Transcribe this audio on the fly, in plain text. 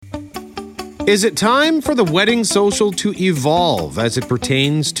Is it time for the wedding social to evolve as it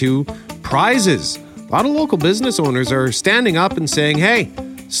pertains to prizes? A lot of local business owners are standing up and saying, hey,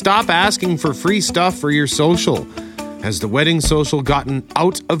 stop asking for free stuff for your social. Has the wedding social gotten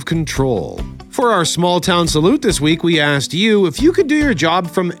out of control? For our small town salute this week, we asked you if you could do your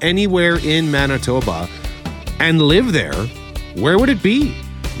job from anywhere in Manitoba and live there, where would it be?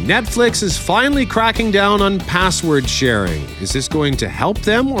 Netflix is finally cracking down on password sharing. Is this going to help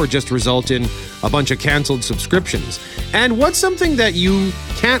them or just result in a bunch of canceled subscriptions? And what's something that you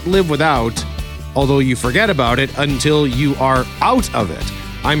can't live without, although you forget about it until you are out of it?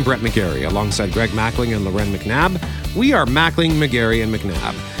 I'm Brett McGarry, alongside Greg Mackling and Loren McNabb. We are Mackling, McGarry, and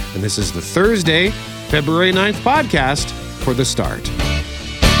McNabb. And this is the Thursday, February 9th podcast for The Start.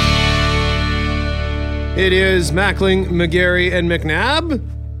 It is Mackling, McGarry, and McNabb.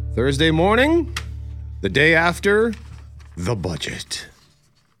 Thursday morning, the day after the budget.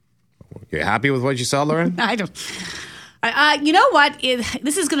 You happy with what you saw, Lauren? I don't. You know what?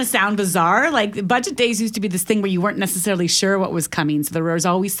 This is going to sound bizarre. Like, budget days used to be this thing where you weren't necessarily sure what was coming. So there was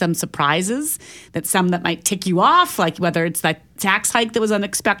always some surprises, some that might tick you off, like whether it's that tax hike that was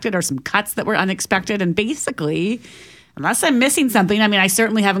unexpected or some cuts that were unexpected. And basically, unless I'm missing something, I mean, I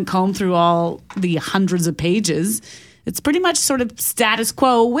certainly haven't combed through all the hundreds of pages. It's pretty much sort of status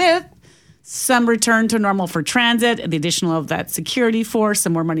quo with some return to normal for transit, and the additional of that security force,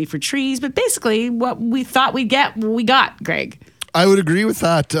 some more money for trees. But basically, what we thought we'd get, we got, Greg. I would agree with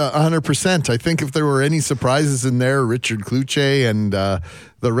that 100%. I think if there were any surprises in there, Richard Kluche and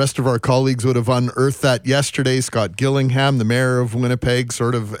the rest of our colleagues would have unearthed that yesterday. Scott Gillingham, the mayor of Winnipeg,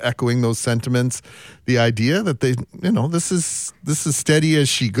 sort of echoing those sentiments. The idea that this is steady as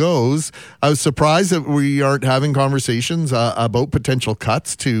she goes. I was surprised that we aren't having conversations about potential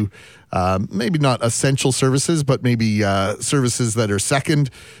cuts to maybe not essential services, but maybe services that are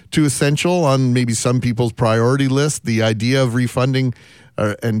second to essential on maybe some people's priority list. The idea of refunding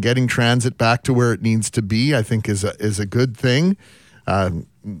and getting transit back to where it needs to be, I think, is a good thing.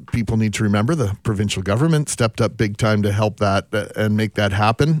 People need to remember the provincial government stepped up big time to help that and make that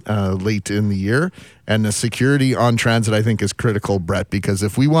happen late in the year. And the security on transit, I think, is critical, Brett, because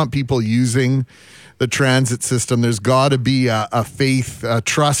if we want people using the transit system, there's got to be a faith, a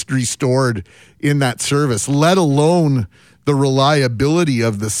trust restored in that service, let alone the reliability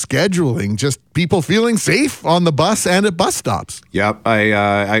of the scheduling, just people feeling safe on the bus and at bus stops. Yeah,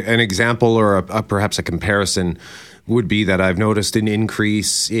 an example or perhaps a comparison would be that I've noticed an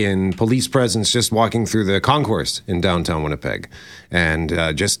increase in police presence just walking through the concourse in downtown Winnipeg, and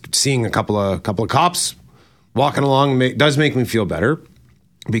just seeing a couple of cops walking along does make me feel better.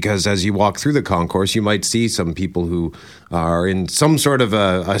 Because as you walk through the concourse, you might see some people who are in some sort of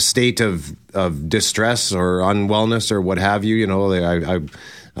a state of distress or unwellness or what have you. You know,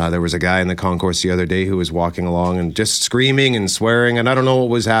 there was a guy in the concourse the other day who was walking along and just screaming and swearing, and I don't know what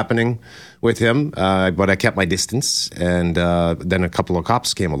was happening with him, but I kept my distance, and then a couple of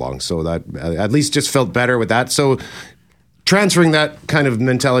cops came along, so that at least just felt better with that. So transferring that kind of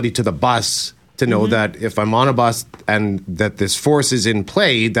mentality to the bus, to know that if I'm on a bus and that this force is in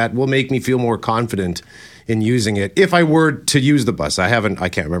play, that will make me feel more confident in using it. If I were to use the bus, I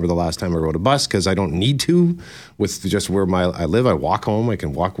can't remember the last time I rode a bus because I don't need to. With just where I live, I walk home. I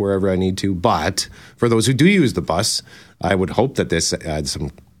can walk wherever I need to. But for those who do use the bus, I would hope that this adds some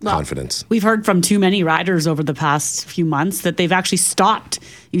confidence. We've heard from too many riders over the past few months that they've actually stopped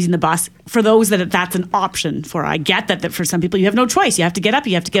using the bus. For those that's an option for. I get that for some people you have no choice. You have to get up,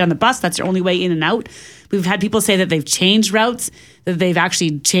 you have to get on the bus. That's your only way in and out. We've had people say that they've changed routes, that they've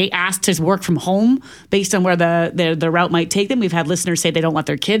actually asked to work from home based on where the route might take them. We've had listeners say they don't let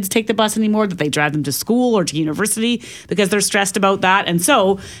their kids take the bus anymore, that they drive them to school or to university because they're stressed about that. And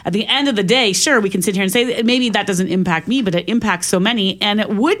so at the end of the day, sure, we can sit here and say maybe that doesn't impact me, but it impacts so many. And it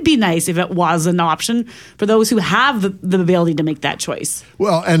would be nice if it was an option for those who have the ability to make that choice.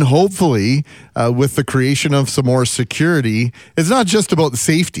 Well, and hopefully with the creation of some more security, it's not just about the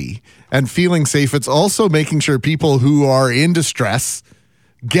safety and feeling safe. It's also making sure people who are in distress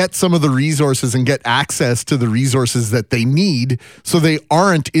get some of the resources and get access to the resources that they need so they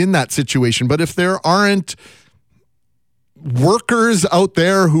aren't in that situation. But if there aren't workers out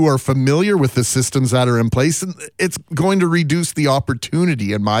there who are familiar with the systems that are in place, it's going to reduce the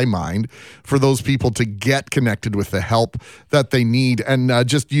opportunity, in my mind, for those people to get connected with the help that they need. And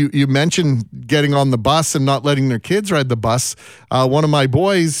just you mentioned getting on the bus and not letting their kids ride the bus. One of my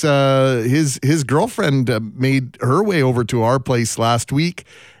boys, his girlfriend made her way over to our place last week,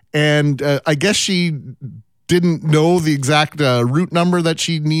 and I guess she didn't know the exact route number that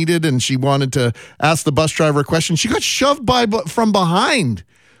she needed, and she wanted to ask the bus driver a question. She got shoved from behind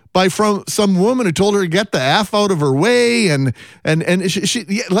by from some woman who told her to get the F out of her way. And she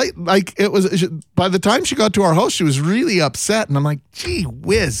yeah, like it was, by the time she got to our house, she was really upset. And I'm like, gee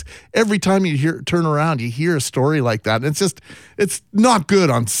whiz, every time you turn around, you hear a story like that. And it's not good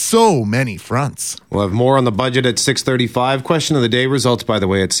on so many fronts. We'll have more on the budget at 6:35. Question of the day results, by the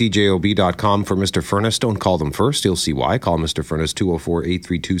way, at cjob.com for Mr. Furness. Don't call them first. You'll see why. Call Mr. Furness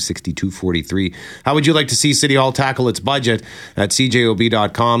 204-832-6243. How would you like to see City Hall tackle its budget? At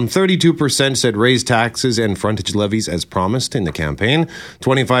cjob.com, 32% said raise taxes and frontage levies as promised in the campaign.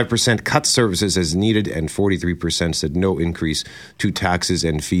 25% cut services as needed, and 43% said no increase to taxes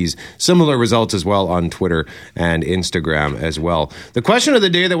and fees. Similar results as well on Twitter and Instagram as well. The question of the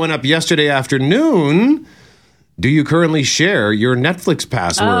day that went up yesterday afternoon: do you currently share your Netflix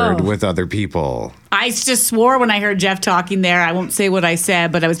password with other people? I just swore when I heard Jeff talking there. I won't say what I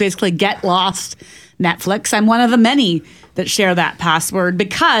said, but I was basically get lost Netflix. I'm one of the many that share that password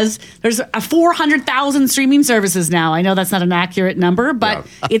because there's 400,000 streaming services now. I know that's not an accurate number, but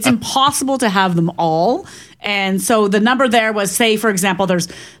it's impossible to have them all. And so the number there was, say, for example, there's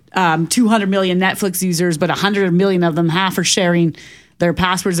 200 million Netflix users, but 100 million of them, half are sharing their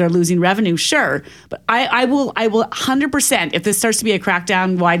passwords, are losing revenue. Sure. But I will 100%, if this starts to be a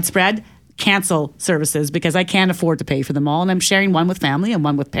crackdown widespread, cancel services because I can't afford to pay for them all. And I'm sharing one with family and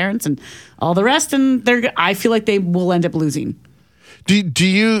one with parents and all the rest. And I feel like they will end up losing. Do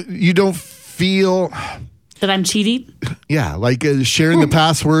you don't feel that I'm cheating? Yeah, like sharing the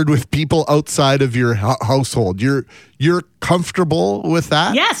password with people outside of your household. You're comfortable with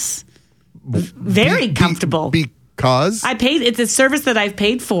that? Yes. Very comfortable. Because? It's a service that I've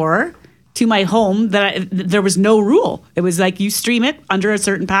paid for to my home that there was no rule. It was like you stream it under a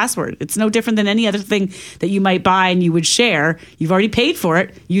certain password. It's no different than any other thing that you might buy and you would share. You've already paid for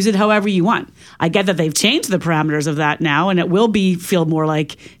it. Use it however you want. I get that they've changed the parameters of that now, and it will feel more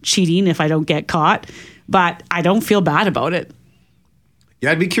like cheating if I don't get caught, but I don't feel bad about it.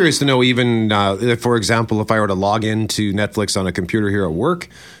 Yeah, I'd be curious to know even, for example, if I were to log into Netflix on a computer here at work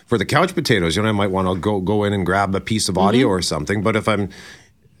for the couch potatoes, I might want to go in and grab a piece of audio or something. But if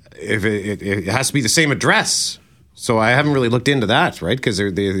it has to be the same address. So I haven't really looked into that, right? Because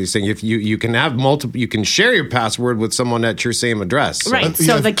they're saying if you can have multiple, you can share your password with someone at your same address. So. Right.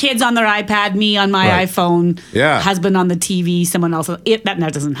 So the kids on their iPad, me on my iPhone, husband on the TV, someone else.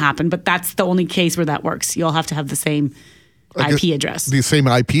 That doesn't happen, but that's the only case where that works. You'll have to have the same IP address. The same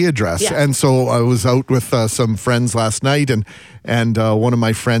IP address. Yeah. And so I was out with some friends last night, and one of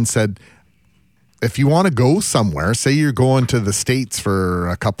my friends said, if you want to go somewhere, say you're going to the States for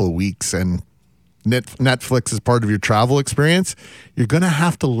a couple of weeks and Netflix is part of your travel experience, you're going to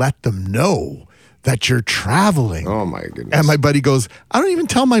have to let them know that you're traveling. Oh, my goodness. And my buddy goes, I don't even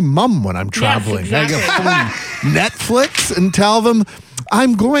tell my mom when I'm traveling. Yes, exactly. I get Netflix and tell them,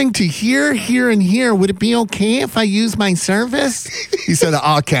 I'm going to here, and here. Would it be okay if I use my service? He said,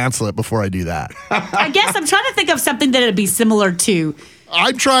 I'll cancel it before I do that. I guess I'm trying to think of something that it'd be similar to.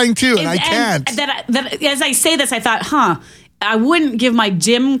 I'm trying to, and I can't. That as I say this, I thought, I wouldn't give my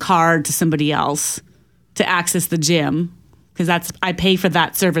gym card to somebody else to access the gym because I pay for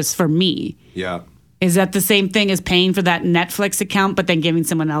that service for me. Yeah. Is that the same thing as paying for that Netflix account, but then giving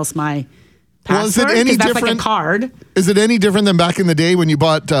someone else my password? Well, is it any different? That's like a card. Is it any different than back in the day when you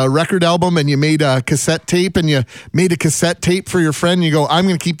bought a record album and you made a cassette tape and you made a cassette tape for your friend? And you go, I'm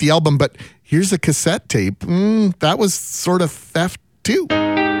going to keep the album, but here's a cassette tape. That was sort of theft too.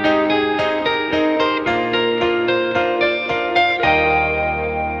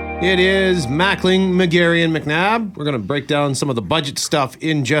 It is Mackling, McGarry, and McNabb. We're going to break down some of the budget stuff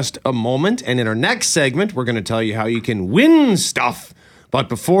in just a moment. And in our next segment, we're going to tell you how you can win stuff. But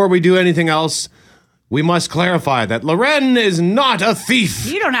before we do anything else, we must clarify that Loren is not a thief.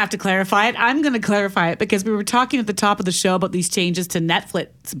 You don't have to clarify it. I'm going to clarify it because we were talking at the top of the show about these changes to Netflix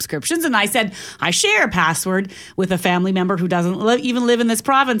subscriptions. And I said, I share a password with a family member who doesn't even live in this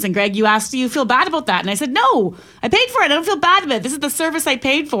province. And Greg, you asked, do you feel bad about that? And I said, no, I paid for it. I don't feel bad about it. This is the service I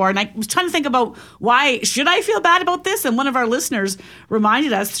paid for. And I was trying to think about why should I feel bad about this? And one of our listeners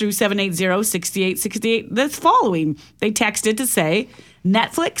reminded us through 780-6868 this following. They texted to say,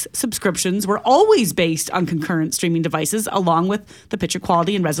 Netflix subscriptions were always based on concurrent streaming devices along with the picture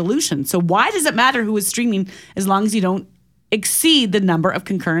quality and resolution. So why does it matter who is streaming as long as you don't exceed the number of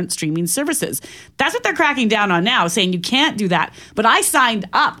concurrent streaming services? That's what they're cracking down on now, saying you can't do that. But I signed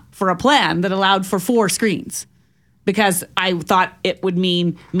up for a plan that allowed for 4 screens because I thought it would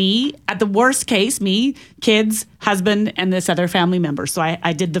mean me, at the worst case, me, kids, husband, and this other family member. So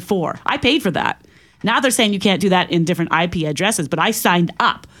I did the 4. I paid for that. Now they're saying you can't do that in different IP addresses, but I signed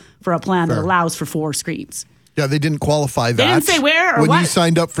up for a plan that allows for 4 screens. Yeah, they didn't qualify that. They didn't say where or when what. you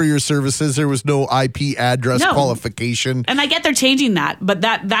signed up for your services, there was no IP address qualification. And I get they're changing that, but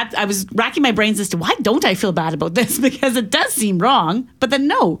that I was racking my brains as to why don't I feel bad about this, because it does seem wrong. But then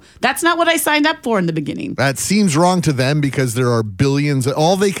no, that's not what I signed up for in the beginning. That seems wrong to them because there are billions.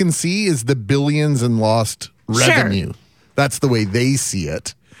 All they can see is the billions in lost revenue. Sure. That's the way they see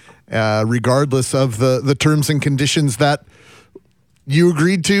it, regardless of the terms and conditions that you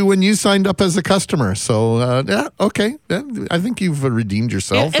agreed to when you signed up as a customer. So, yeah, okay. I think you've redeemed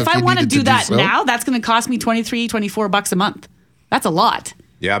yourself. If I want to do that so. now, that's going to cost me $24 a month. That's a lot.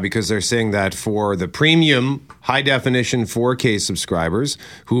 Yeah, because they're saying that for the premium high definition 4K subscribers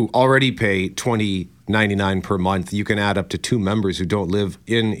who already pay $20.99 per month, you can add up to 2 members who don't live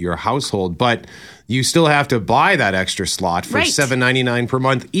in your household, but you still have to buy that extra slot for $7.99 per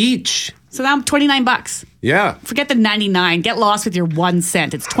month each. So now I'm $29. Yeah. Forget the 99. Get lost with your 1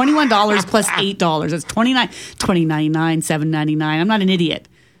 cent. It's $21 plus $8. It's $20.99, $7.99. I'm not an idiot.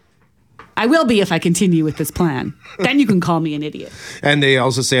 I will be if I continue with this plan. Then you can call me an idiot. And they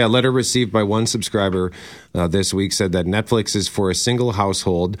also say a letter received by one subscriber this week said that Netflix is for a single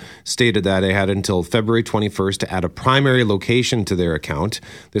household, stated that they had until February 21st to add a primary location to their account.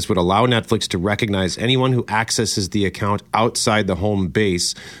 This would allow Netflix to recognize anyone who accesses the account outside the home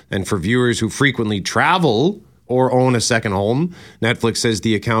base. And for viewers who frequently travel or own a second home, Netflix says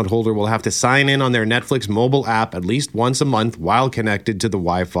the account holder will have to sign in on their Netflix mobile app at least once a month while connected to the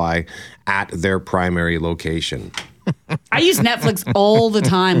Wi-Fi at their primary location. I use Netflix all the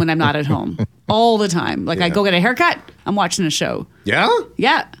time when I'm not at home. All the time. Like I go get a haircut, I'm watching a show. Yeah?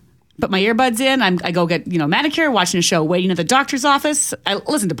 Yeah. Put my earbuds in. I go get, manicure, watching a show, waiting at the doctor's office. I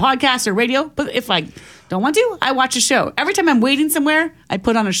listen to podcasts or radio. But if I don't want to, I watch a show. Every time I'm waiting somewhere, I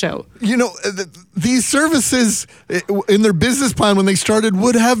put on a show. These services in their business plan when they started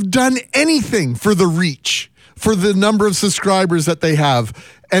would have done anything for the reach, for the number of subscribers that they have,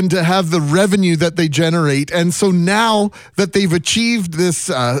 and to have the revenue that they generate. And so now that they've achieved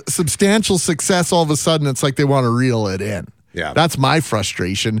this substantial success, all of a sudden it's like they want to reel it in. Yeah. That's my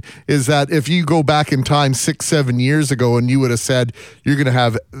frustration, is that if you go back in time 6-7 years ago and you would have said you're going to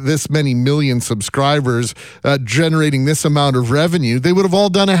have this many million subscribers generating this amount of revenue, they would have all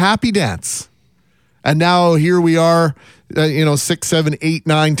done a happy dance. And now here we are, 6, 7, 8,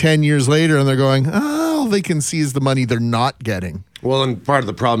 9, 10 years later, and they're going, all they can see is the money they're not getting. Well, and part of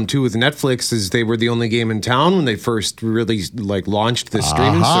the problem, too, with Netflix is they were the only game in town when they first really launched the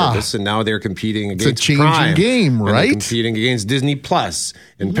streaming service, and now they're competing against It's a changing Prime, game, and they're right? competing against Disney Plus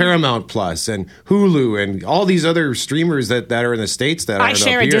and Paramount Plus and Hulu and all these other streamers that are in the States that I aren't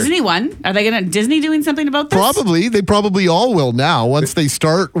share up a here. Disney one. Are they going to Disney doing something about this? Probably. They probably all will now. Once they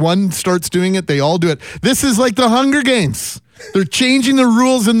start, one starts doing it, they all do it. This is like the Hunger Games. They're changing the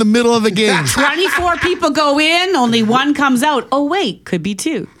rules in the middle of the game. 24 people go in, only one comes out. Oh, wait, could be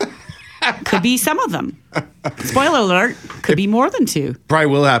 2. Could be some of them. Spoiler alert, could be more than 2. Probably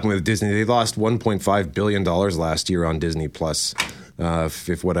will happen with Disney. They lost $1.5 billion last year on Disney Plus.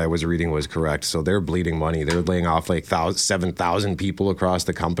 If what I was reading was correct. So they're bleeding money. They're laying off 7,000 people across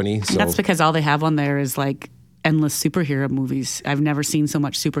the company. So That's because all they have on there is endless superhero movies. I've never seen so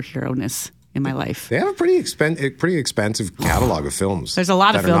much superhero-ness in my life. they have a pretty expensive catalog of films. There's a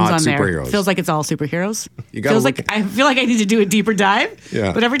lot of that are films not on there. superheroes. Feels like it's all superheroes. You gotta Feels look like I feel like I need to do a deeper dive.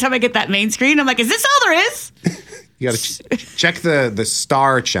 Yeah. But every time I get that main screen, I'm like, is this all there is? You got to check the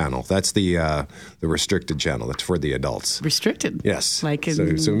Star channel. That's the restricted channel. That's for the adults. Restricted. Yes. So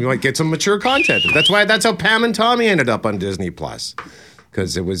we might get some mature content. That's how Pam and Tommy ended up on Disney Plus.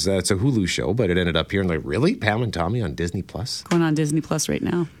 Because it's a Hulu show, but it ended up here and really? Pam and Tommy on Disney Plus? Going on Disney Plus right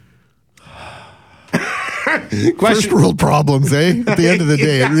now. First world problems, eh? At the end of the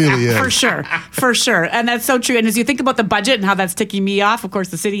day, it really is. For sure. And that's so true. And as you think about the budget and how that's ticking me off, of course,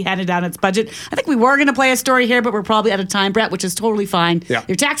 the city handed down its budget. I think we were going to play a story here, but we're probably out of time, Brett, which is totally fine. Yeah.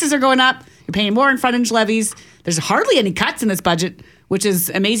 Your taxes are going up. You're paying more in frontage levies. There's hardly any cuts in this budget, which is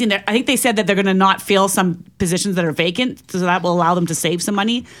amazing. I think they said that they're going to not fill some positions that are vacant, so that will allow them to save some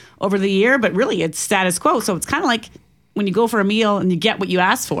money over the year. But really, it's status quo. So it's kind of like when you go for a meal and you get what you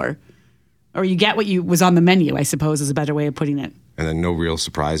asked for. Or you get what was on the menu, I suppose, is a better way of putting it. And then no real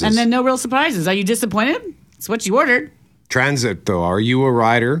surprises. And then no real surprises. Are you disappointed? It's what you ordered. Transit, though. Are you a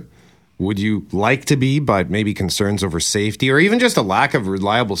rider? Would you like to be, but maybe concerns over safety or even just a lack of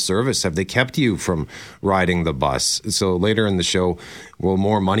reliable service? Have they kept you from riding the bus? So later in the show, will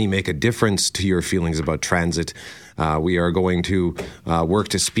more money make a difference to your feelings about transit? We are going to work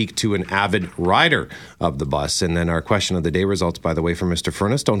to speak to an avid rider of the bus. And then our question of the day results, by the way, from Mr.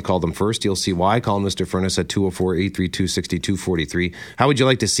 Furness. Don't call them first. You'll see why. Call Mr. Furness at 204-832-6243. How would you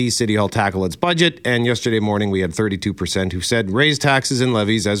like to see City Hall tackle its budget? And yesterday morning, we had 32% who said raise taxes and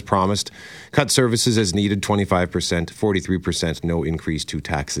levies as promised, cut services as needed 25%, 43% no increase to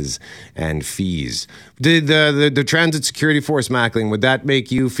taxes and fees. Did the Transit Security Force, Mackling, would that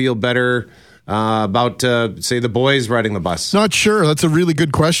make you feel better about, say, the boys riding the bus? Not sure. That's a really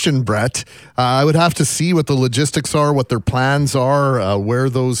good question, Brett. I would have to see what the logistics are, what their plans are, where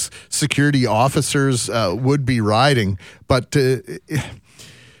those security officers would be riding. But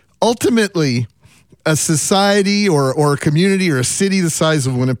ultimately, a society or a community or a city the size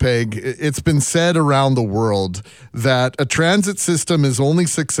of Winnipeg, it's been said around the world that a transit system is only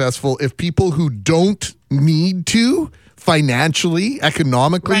successful if people who don't need to financially,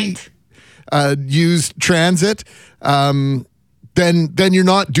 economically use transit, then you're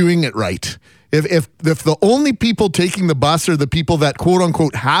not doing it right. If the only people taking the bus are the people that quote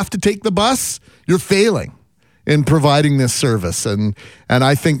unquote have to take the bus, you're failing in providing this service. And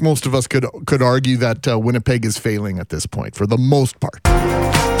I think most of us could argue that Winnipeg is failing at this point for the most part.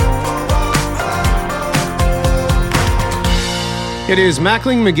 It is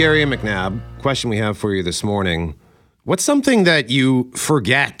Mackling, McGarry, and McNabb. Question we have for you this morning. What's something that you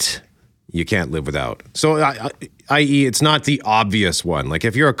forget you can't live without? So, i.e., it's not the obvious one. Like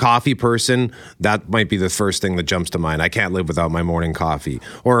if you're a coffee person, that might be the first thing that jumps to mind. I can't live without my morning coffee.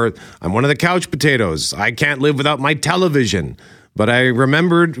 Or I'm one of the couch potatoes. I can't live without my television. But I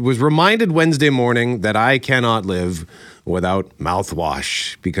was reminded Wednesday morning that I cannot live without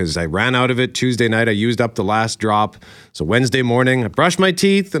mouthwash because I ran out of it Tuesday night. I used up the last drop. So Wednesday morning, I brushed my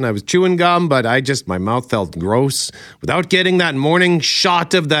teeth and I was chewing gum, but my mouth felt gross without getting that morning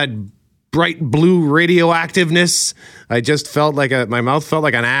shot of that bright blue radioactiveness. I just felt like my mouth felt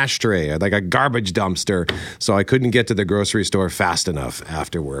like an ashtray, like a garbage dumpster. So I couldn't get to the grocery store fast enough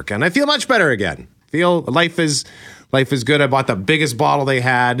after work. And I feel much better again. Life is good. I bought the biggest bottle they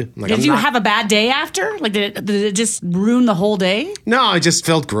had. Did you have a bad day after? Like, did it just ruin the whole day? No, I just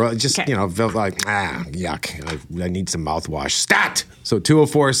felt gross. Felt like, yuck. I need some mouthwash. Stat! So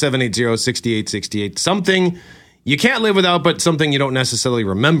 204-780-6868. Something you can't live without, but something you don't necessarily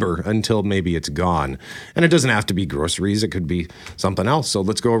remember until maybe it's gone. And it doesn't have to be groceries. It could be something else. So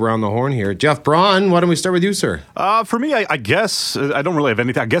let's go around the horn here. Jeff Braun, why don't we start with you, sir? For me, I guess I don't really have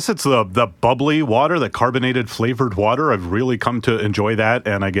anything. I guess it's the bubbly water, the carbonated flavored water. I've really come to enjoy that,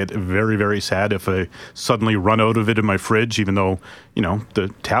 and I get very, very sad if I suddenly run out of it in my fridge, even though,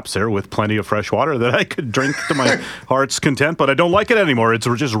 the tap's there with plenty of fresh water that I could drink to my heart's content, but I don't like it anymore. It's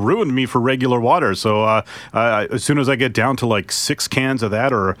just ruined me for regular water. So as soon as I get down to like 6 cans of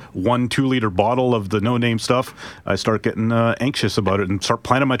that or 1 2-liter bottle of the no-name stuff, I start getting anxious about it and start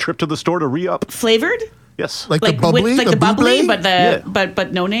planning my trip to the store to re-up. Flavored? Yes. Like the bubbly? Like the bubbly, bubbly?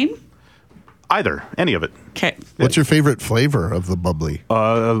 but no name? Either. Any of it. Okay. What's your favorite flavor of the bubbly?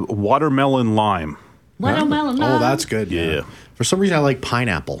 Watermelon lime. Watermelon lime. Oh, that's good. Yeah. For some reason, I like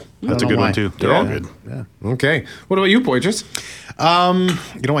pineapple. That's a good one, too. They're all good. Yeah. Okay. What about you, Poitras?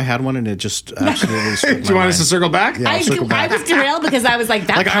 I had one and it just absolutely slipped Do you want us to circle back? Yeah, I circle back. was derailed because I was like,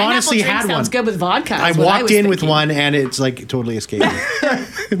 that Like, I pineapple honestly drink had sounds one. good with vodka. I is what walked was in with thinking. one and it's like totally escaped me.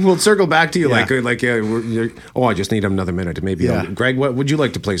 We'll circle back to you. Yeah. I just need another minute. Maybe. Yeah. Greg, what would you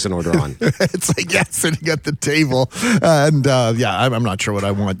like to place an order on? It's like, sitting at the table. And I'm not sure what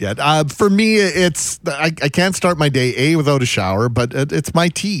I want yet. For me, it's I can't start my day, without a shower, but it's my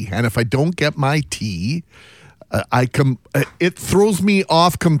tea. And if I don't get my tea, it throws me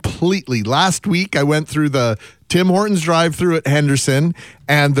off completely. Last week, I went through the Tim Hortons drive-thru at Henderson,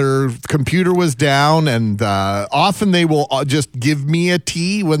 and their computer was down, and often they will just give me a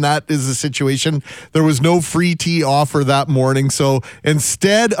tea when that is the situation. There was no free tea offer that morning, so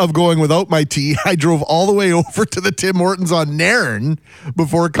instead of going without my tea, I drove all the way over to the Tim Hortons on Nairn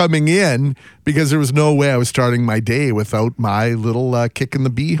before coming in because there was no way I was starting my day without my little kick in the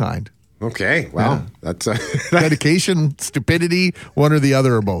behind. Okay. Wow. Yeah. That's Dedication, stupidity, one or the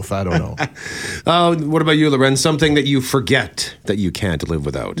other or both. I don't know. what about you, Lorenz? Something that you forget that you can't live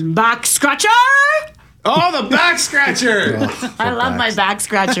without? Back scratcher! Oh, the back scratcher! I love my back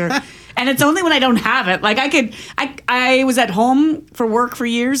scratcher. And it's only when I don't have it. Like I was at home for work for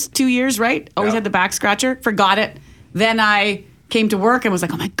 2 years, right? Always had the back scratcher, forgot it. Then I came to work and was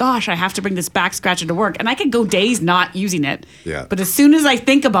like, oh my gosh, I have to bring this back scratcher to work. And I could go days not using it. Yeah. But as soon as I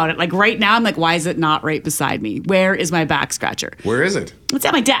think about it, like right now, I'm like, why is it not right beside me? Where is my back scratcher? Where is it? It's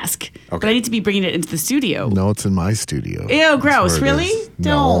at my desk. But I need to be bringing it into the studio. No, it's in my studio. Ew, gross. That's where it Really? is. Don't.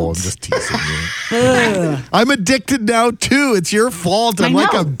 No, I'm just teasing you. I'm addicted now, too. It's your fault. I'm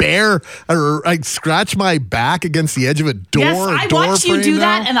like know. a bear. I scratch my back against the edge of a door. Yes, I door watch you frame do now.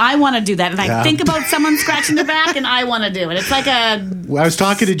 that, and I want to do that. And I think about someone scratching their back, and I want to do it. It's like a... Well, I was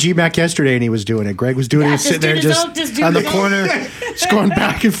talking to G-Mac yesterday, and he was doing it. Greg was doing it. He was sitting there just do on the his own. corner, just going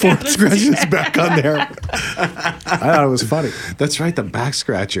back and forth, scratching his back on there. I thought it was funny. That's right, the back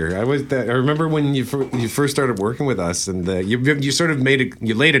scratcher. I remember when you first started working with us, and you sort of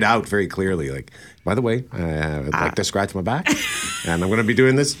you laid it out very clearly. Like, by the way, I'd like to scratch my back, and I'm going to be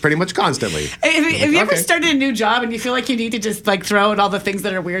doing this pretty much constantly. Have you ever started a new job and you feel like you need to just like throw out all the things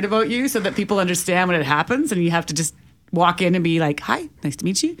that are weird about you so that people understand when it happens, and you have to just walk in and be like, hi, nice to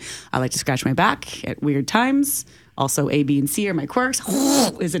meet you. I like to scratch my back at weird times. Also, A, B, and C are my quirks.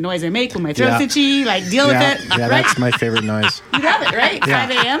 Is a noise I make when my throat's itchy. Like, deal with it. Yeah, right? that's my favorite noise. You have it, right? Yeah.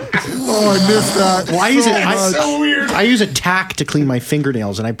 5 a.m.? Oh, I missed that. Well, I use it. much. So weird. I use a tack to clean my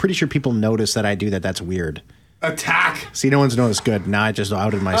fingernails, and I'm pretty sure people notice that I do that. That's weird. Attack. See, no one's noticed. Good. Now I just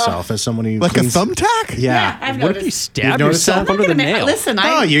outed myself as someone who Like cleans. a thumbtack? Yeah. I've What if you noticed. stab noticed yourself that? under the nail? Listen,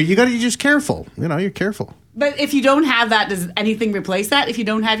 Oh, you're just careful. You're careful. but if you don't have that, does anything replace that? If you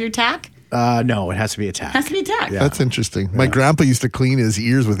don't have your tack? No, it has to be a tack. It has to be a tack. That's interesting. My grandpa used to clean his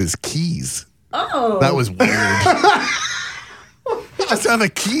ears with his keys. Oh. That was weird. Just have a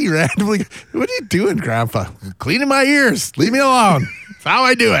key randomly. What are you doing, Grandpa? Cleaning my ears. Leave me alone. That's how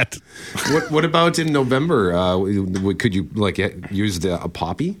I do it. What about in November? Could you use a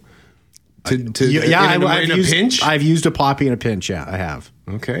poppy? In a pinch? I've used a poppy in a pinch. Yeah, I have.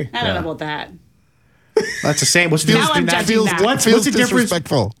 Okay. I don't know about that. That's the same. What's Now I'm judging that. what's Feels the difference?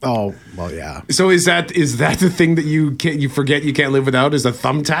 disrespectful. Oh, well, yeah. So is that the thing that you forget you can't live without is a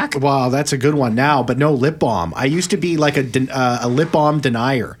thumbtack? Wow, that's a good one now. But no, lip balm. I used to be like a lip balm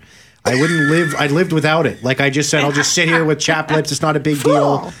denier. I wouldn't live. I lived without it. Like I just said, I'll just sit here with chapped lips. It's not a big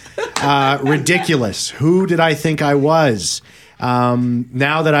deal. Ridiculous. Who did I think I was?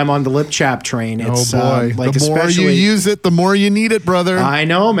 Now that I'm on the lip chap train, it's oh boy! The more you use it, the more you need it, brother. I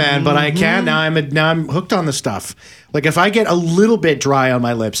know, man, but I can't now. I'm hooked on the stuff. Like if I get a little bit dry on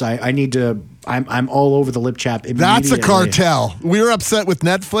my lips, I need to. I'm all over the lip chap immediately. That's a cartel. We were upset with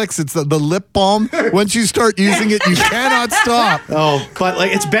Netflix. It's the lip balm. Once you start using it, you cannot stop. Oh, but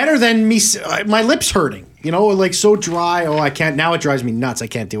like it's better than me. My lips hurting. Like so dry. Oh, I can't. Now it drives me nuts. I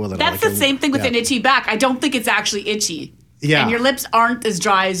can't deal with it. That's the same thing with an itchy back. I don't think it's actually itchy. Yeah. And your lips aren't as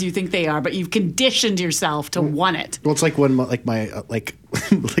dry as you think they are, but you've conditioned yourself to want it. Well, it's like when my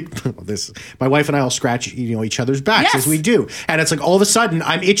wife and I all scratch each other's backs Yes. as we do, and it's like all of a sudden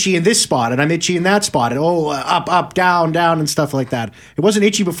I'm itchy in this spot and I'm itchy in that spot, and up, down, and stuff like that. It wasn't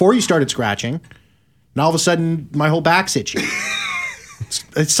itchy before you started scratching. Now all of a sudden my whole back's itchy.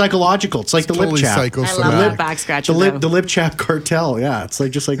 It's psychological. It's like the totally lip chap. I psychosomatic. love lip back scratching. The lip chap cartel. Yeah, it's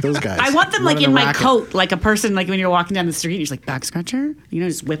like just like those guys. I want them like Running in a my racket. coat, like a person, like when you're walking down the street, you're just like back scratcher.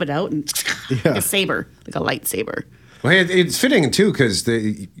 Just whip it out and like a saber, like a lightsaber. Well, it's fitting too because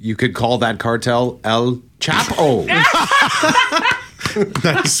you could call that cartel El Chapo.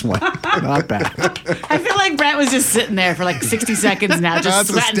 Nice one. Not bad. I feel like Brett was just sitting there for like 60 seconds now, just That's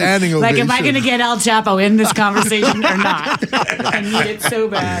a sweating. standing Like, am I ovation. going to get El Chapo in this conversation or not? I need it so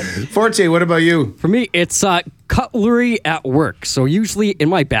bad. Forte, what about you? For me, it's cutlery at work. So usually in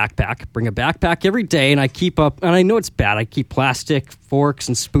my backpack, bring a backpack every day, and I keep up. And I know it's bad. I keep plastic forks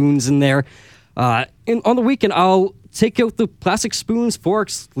and spoons in there. And on the weekend, I'll take out the plastic spoons,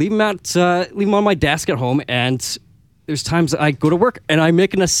 forks, leave them on my desk at home, and there's times I go to work and I'm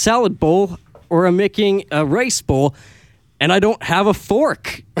making a salad bowl or I'm making a rice bowl and I don't have a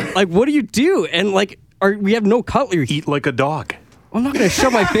fork. Like, what do you do? And we have no cutlery. Eat like a dog. I'm not going to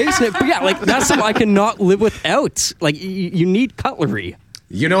shove my face in it. But yeah, that's something I cannot live without. You need cutlery.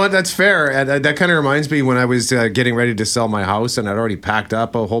 You know what? That's fair. And that kind of reminds me when I was getting ready to sell my house, and I'd already packed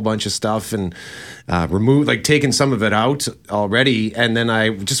up a whole bunch of stuff and taken some of it out already, and then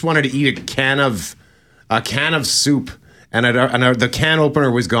I just wanted to eat a can of soup, and the can opener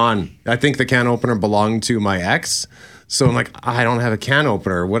was gone. I think the can opener belonged to my ex, so I'm like, I don't have a can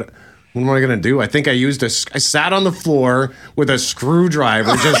opener. What am I going to do? I think I sat on the floor with a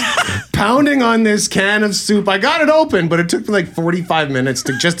screwdriver just pounding on this can of soup. I got it open, but it took me like 45 minutes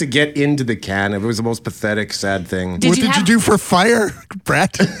to get into the can. It was the most pathetic, sad thing. What did you do for fire,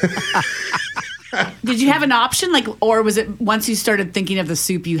 Brett? Did you have an option, or was it once you started thinking of the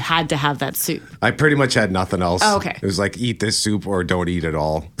soup, you had to have that soup? I pretty much had nothing else. Oh, okay. It was like, eat this soup or don't eat at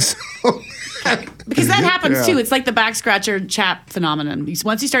all. Because that happens too. It's like the back scratcher chap phenomenon.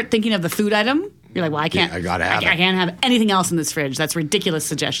 Once you start thinking of the food item, you're like, well, I can't. I gotta have it. I can't have anything else in this fridge. That's a ridiculous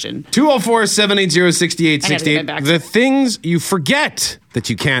suggestion. 204-780-6868. The things you forget that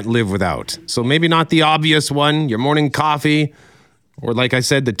you can't live without. So maybe not the obvious one, your morning coffee, or like I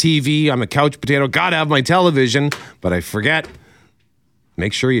said, the TV. I'm a couch potato. Gotta have my television, but I forget.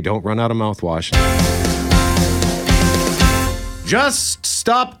 Make sure you don't run out of mouthwash. Just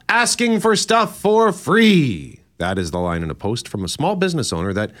stop asking for stuff for free. That is the line in a post from a small business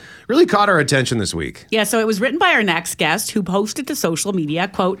owner that really caught our attention this week. Yeah, so it was written by our next guest who posted to social media,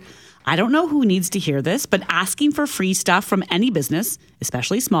 quote, I don't know who needs to hear this, but asking for free stuff from any business,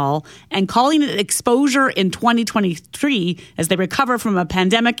 especially small, and calling it exposure in 2023 as they recover from a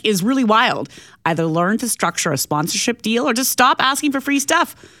pandemic is really wild. Either learn to structure a sponsorship deal or just stop asking for free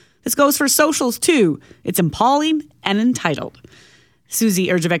stuff. This goes for socials too. It's appalling and entitled. Susie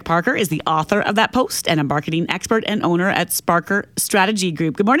Erjovic-Parker is the author of that post and a marketing expert and owner at Sparker Strategy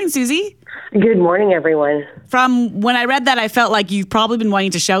Group. Good morning, Susie. Good morning, everyone. From when I read that, I felt like you've probably been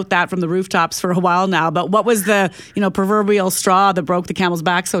wanting to shout that from the rooftops for a while now. But what was the, proverbial straw that broke the camel's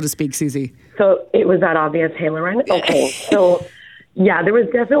back, so to speak, Susie? So it was that obvious, hey, Lauren? Okay, so yeah, there was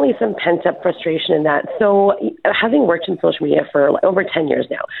definitely some pent-up frustration in that. So having worked in social media for over 10 years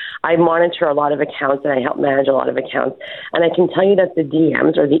now, I monitor a lot of accounts and I help manage a lot of accounts. And I can tell you that the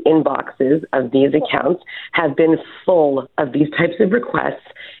DMs or the inboxes of these accounts have been full of these types of requests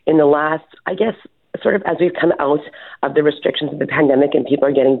in the last, I guess, sort of as we've come out of the restrictions of the pandemic and people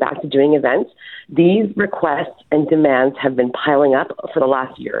are getting back to doing events. These requests and demands have been piling up for the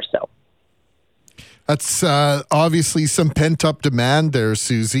last year or so. That's obviously some pent-up demand there,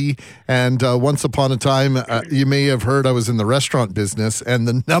 Susie. And once upon a time, you may have heard I was in the restaurant business, and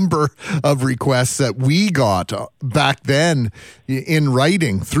the number of requests that we got back then in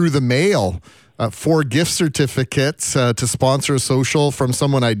writing through the mail for gift certificates to sponsor a social from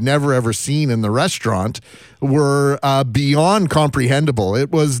someone I'd never, ever seen in the restaurant were beyond comprehensible.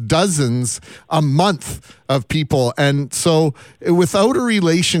 It was dozens a month of people. And so without a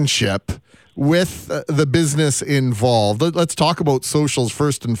relationship with the business involved, let's talk about socials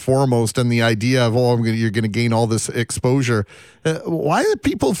first and foremost, and the idea of, you're going to gain all this exposure. Why do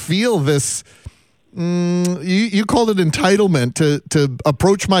people feel this? You called it entitlement to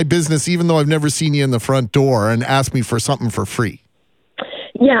approach my business, even though I've never seen you in the front door, and ask me for something for free.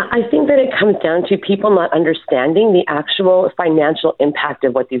 Yeah, I think that it comes down to people not understanding the actual financial impact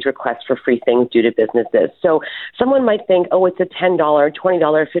of what these requests for free things do to businesses. So someone might think, it's a $10, $20,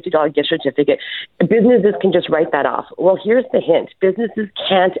 $50 gift certificate. Businesses can just write that off. Well, here's the hint. Businesses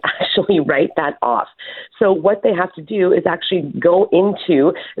can't actually write that off. So what they have to do is actually go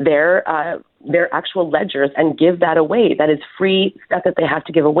into their actual ledgers and give that away. That is free stuff that they have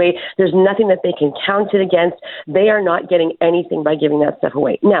to give away. There's nothing that they can count it against. They are not getting anything by giving that stuff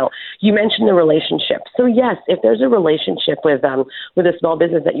away. Now, you mentioned the relationship. So yes, if there's a relationship with a small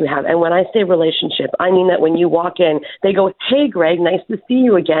business that you have, and when I say relationship, I mean that when you walk in, they go, hey, Greg, nice to see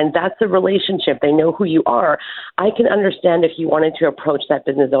you again. That's a relationship. They know who you are. I can understand if you wanted to approach that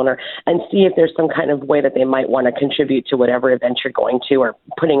business owner and see if there's some kind of way that they might want to contribute to whatever event you're going to or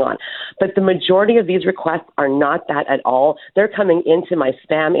putting on. But the majority of these requests are not that at all. They're coming into my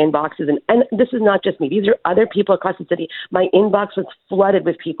spam inboxes, and this is not just me. These are other people across the city. My inbox was flooded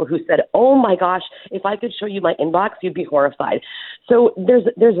with people who said, oh my gosh, if I could show you my inbox, you'd be horrified. So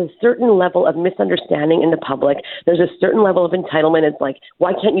there's a certain level of misunderstanding in the public. There's a certain level of entitlement. It's like,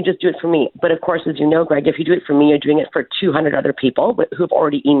 why can't you just do it for me? But of course, as you know, Greg, if you do it for me, you're doing it for 200 other people who've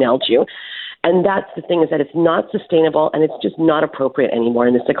already emailed you. And that's the thing, is that it's not sustainable and it's just not appropriate anymore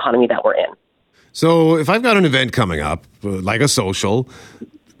in this economy that we're in. So if I've got an event coming up, like a social,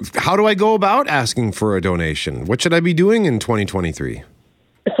 how do I go about asking for a donation? What should I be doing in 2023?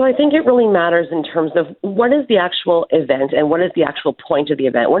 So I think it really matters in terms of what is the actual event and what is the actual point of the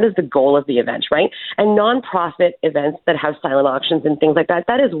event? What is the goal of the event, right? And nonprofit events that have silent auctions and things like that,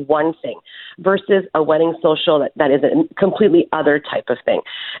 that is one thing versus a wedding social that is a completely other type of thing.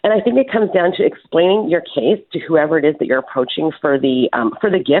 And I think it comes down to explaining your case to whoever it is that you're approaching for the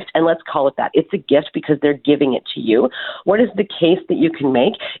gift. And let's call it that. It's a gift because they're giving it to you. What is the case that you can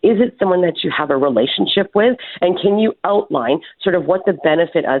make? Is it someone that you have a relationship with? And can you outline sort of what the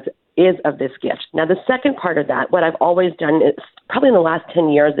benefit is of this gift? Now, the second part of that, what I've always done is probably in the last 10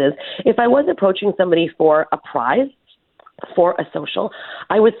 years is if I was approaching somebody for a prize, for a social,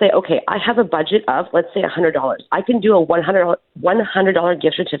 I would say, okay, I have a budget of, let's say, $100. I can do a $100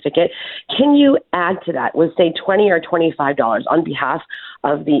 gift certificate. Can you add to that with, say, $20 or $25 on behalf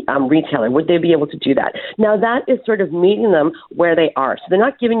of the retailer? Would they be able to do that? Now, that is sort of meeting them where they are. So they're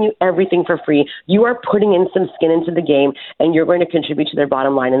not giving you everything for free. You are putting in some skin into the game, and you're going to contribute to their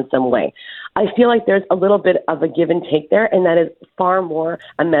bottom line in some way. I feel like there's a little bit of a give and take there, and that is far more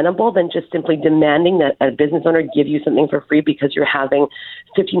amenable than just simply demanding that a business owner give you something for free because you're having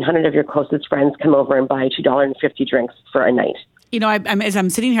 1,500 of your closest friends come over and buy $2.50 drinks for a night. You know, as I'm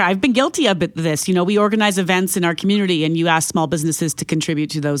sitting here, I've been guilty of this. You know, we organize events in our community and you ask small businesses to contribute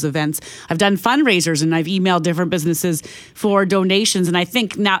to those events. I've done fundraisers and I've emailed different businesses for donations. And I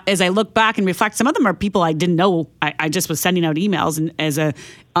think now, as I look back and reflect, some of them are people I didn't know. I just was sending out emails and as a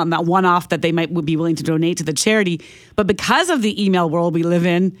one-off that they might be willing to donate to the charity. But because of the email world we live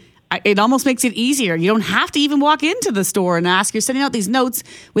in, it almost makes it easier. You don't have to even walk into the store and ask. You're sending out these notes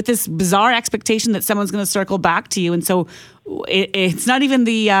with this bizarre expectation that someone's going to circle back to you. And so it's not even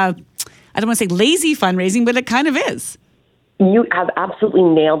the, I don't want to say lazy fundraising, but it kind of is. You have absolutely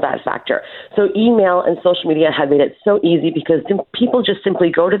nailed that factor. So email and social media have made it so easy because people just simply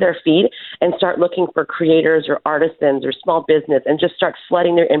go to their feed and start looking for creators or artisans or small business and just start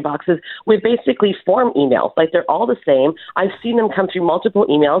flooding their inboxes with basically form emails. Like they're all the same. I've seen them come through multiple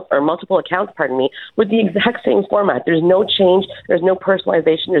emails or multiple accounts, with the exact same format. There's no change. There's no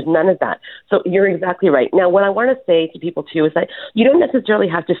personalization. There's none of that. So you're exactly right. Now, what I want to say to people too is that you don't necessarily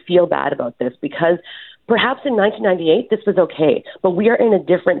have to feel bad about this because perhaps in 1998, this was okay, but we are in a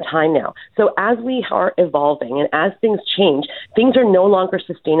different time now. So as we are evolving and as things change, things are no longer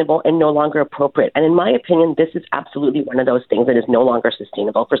sustainable and no longer appropriate. And in my opinion, this is absolutely one of those things that is no longer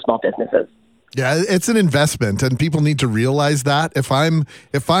sustainable for small businesses. Yeah, it's an investment and people need to realize that. If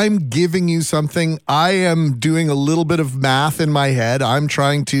I'm giving you something, I am doing a little bit of math in my head. I'm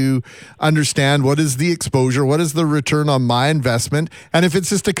trying to understand what is the exposure, what is the return on my investment. And if it's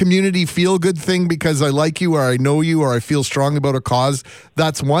just a community feel good thing because I like you or I know you or I feel strong about a cause,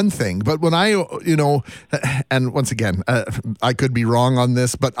 that's one thing. But when and once again, I could be wrong on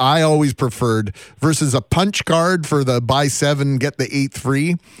this, but I always preferred versus a punch card for the buy 7, get the 8th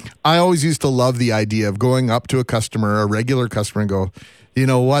free. I always used to love the idea of going up to a customer, a regular customer, and go, you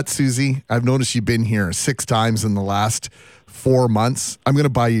know what, Susie, I've noticed you've been here 6 times in the last 4 months. I'm going to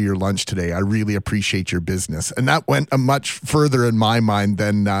buy you your lunch today. I really appreciate your business. And that went a much further in my mind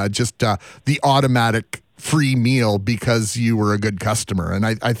than just the automatic free meal because you were a good customer. And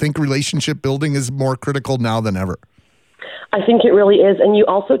I think relationship building is more critical now than ever. I think it really is. And you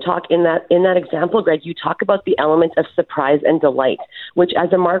also talk in that example, Greg, you talk about the element of surprise and delight, which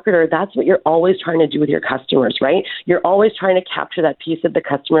as a marketer, that's what you're always trying to do with your customers, right? You're always trying to capture that piece of the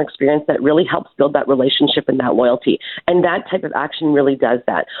customer experience that really helps build that relationship and that loyalty. And that type of action really does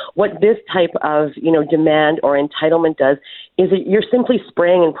that. What this type of, demand or entitlement does is that you're simply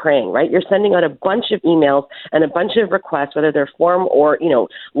spraying and praying, right? You're sending out a bunch of emails and a bunch of requests, whether they're form or,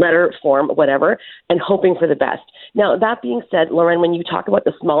 letter form, whatever, and hoping for the best. Now, that being said, Lauren, when you talk about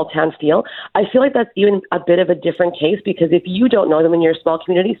the small town feel, I feel like that's even a bit of a different case because if you don't know them in your small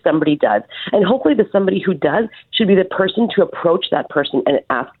community, somebody does. And hopefully the somebody who does should be the person to approach that person and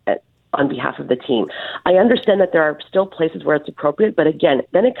ask on behalf of the team. I understand that there are still places where it's appropriate, but again,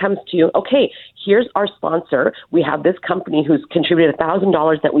 then it comes to, okay, here's our sponsor. We have this company who's contributed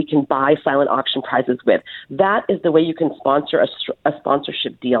 $1,000 that we can buy silent auction prizes with. That is the way you can sponsor a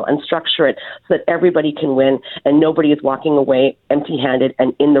sponsorship deal and structure it so that everybody can win and nobody is walking away empty-handed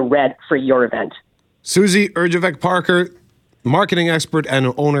and in the red for your event. Susie Urjavec-Parker, marketing expert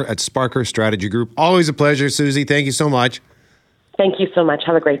and owner at Sparker Strategy Group. Always a pleasure, Susie. Thank you so much. Thank you so much.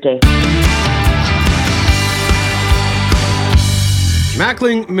 Have a great day.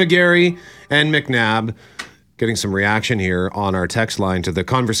 Mackling, McGarry, and McNabb getting some reaction here on our text line to the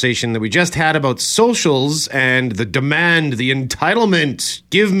conversation that we just had about socials and the demand, the entitlement.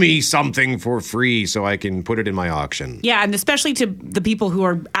 Give me something for free so I can put it in my auction. Yeah, and especially to the people who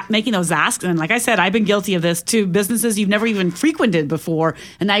are making those asks. And like I said, I've been guilty of this to businesses you've never even frequented before.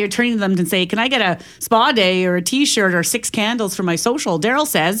 And now you're turning to them and say, can I get a spa day or a t-shirt or 6 candles for my social? Daryl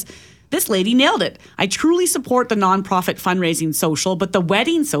says, this lady nailed it. I truly support the nonprofit fundraising social, but the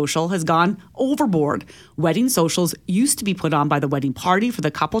wedding social has gone overboard. Wedding socials used to be put on by the wedding party for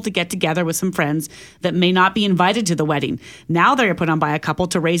the couple to get together with some friends that may not be invited to the wedding. Now they're put on by a couple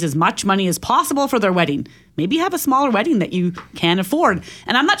to raise as much money as possible for their wedding. Maybe have a smaller wedding that you can afford.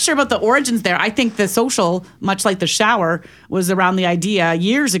 And I'm not sure about the origins there. I think the social, much like the shower, was around the idea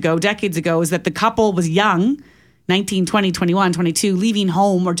years ago, decades ago, is that the couple was young. 19, 20, 21, 22, leaving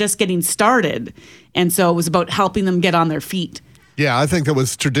home or just getting started. And so it was about helping them get on their feet. Yeah, I think that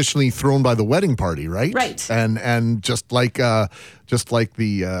was traditionally thrown by the wedding party, right? Right. And just like the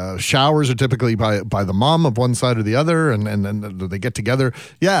showers are typically by the mom of one side or the other, and they get together.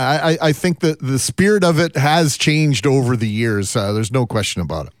 Yeah, I think that the spirit of it has changed over the years. There's no question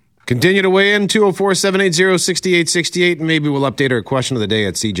about it. Continue to weigh in, 204-780-6868, and maybe we'll update our question of the day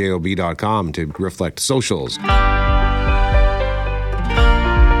at cjob.com to reflect socials.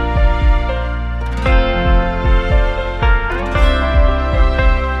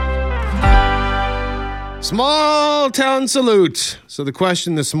 Small town salute. So the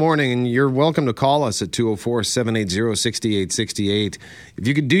question this morning, and you're welcome to call us at 204-780-6868. If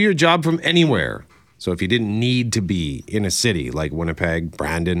you could do your job from anywhere, so if you didn't need to be in a city like Winnipeg,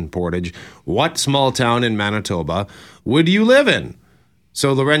 Brandon, Portage, what small town in Manitoba would you live in?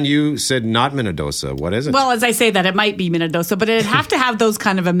 So, Loren, you said not Minnedosa. What is it? Well, as I say that, it might be Minnedosa, but it'd have to have those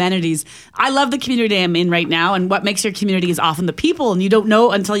kind of amenities. I love the community I'm in right now, and what makes your community is often the people, and you don't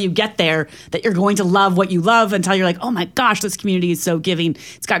know until you get there that you're going to love what you love until you're like, oh my gosh, this community is so giving.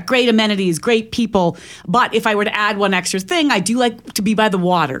 It's got great amenities, great people. But if I were to add one extra thing, I do like to be by the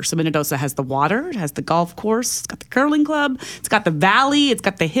water. So Minnedosa has the water, it has the golf course, it's got the curling club, it's got the valley, it's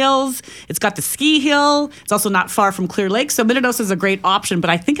got the hills, it's got the ski hill. It's also not far from Clear Lake. So Minnedosa is a great option.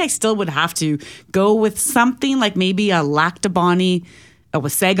 But I think I still would have to go with something like maybe a Lac du Bonnet, a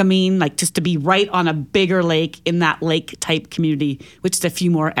Wasagamine, like just to be right on a bigger lake in that lake type community, which is a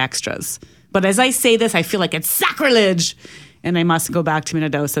few more extras. But as I say this, I feel like it's sacrilege. And I must go back to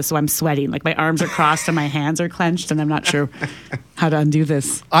Minnedosa, so I'm sweating. Like my arms are crossed and my hands are clenched, and I'm not sure how to undo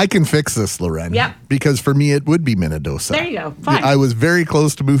this. I can fix this, Loren. Yep. Because for me, it would be Minnedosa. There you go. Fine. I was very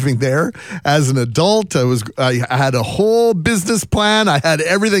close to moving there. As an adult, I had a whole business plan. I had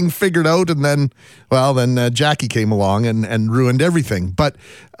everything figured out, and then Jackie came along and ruined everything. But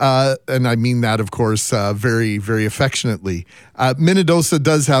and I mean that, of course, very, very affectionately. Minnedosa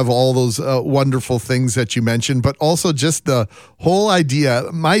does have all those wonderful things that you mentioned, but also just the whole idea.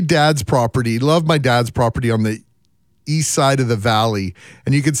 My dad's property on the east side of the valley,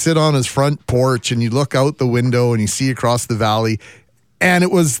 and you could sit on his front porch and you look out the window and you see across the valley. And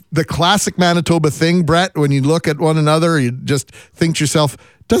it was the classic Manitoba thing, Brett, when you look at one another, you just think to yourself,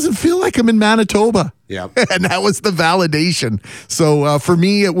 doesn't feel like I'm in Manitoba. Yeah. And that was the validation. So for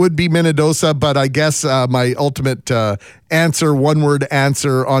me, it would be Minnedosa, but I guess my ultimate one-word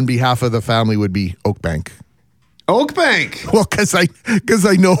answer on behalf of the family would be Oakbank. Oakbank. Well, because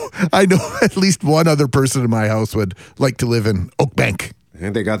I know at least one other person in my house would like to live in Oakbank.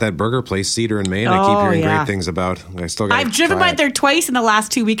 And they got that burger place, Cedar in Maine. I keep hearing great things about. I've driven by there twice in the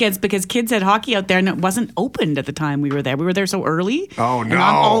last 2 weekends because kids had hockey out there and it wasn't opened at the time we were there. We were there so early. Oh, no. And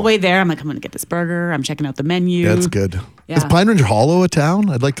I'm all the way there. I'm like, I'm going to get this burger. I'm checking out the menu. That's good. Yeah. Is Pine Ridge Hollow a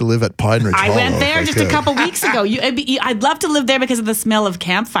town? I'd like to live at Pine Ridge Hollow. I went there just a couple weeks ago. I'd love to live there because of the smell of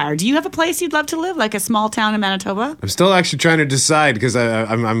campfire. Do you have a place you'd love to live, like a small town in Manitoba? I'm still actually trying to decide because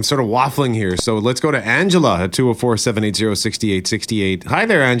I'm sort of waffling here. So let's go to Angela at 204-780-6868. Hi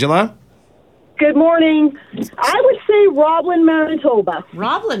there, Angela. Good morning. I would say Roblin, Manitoba.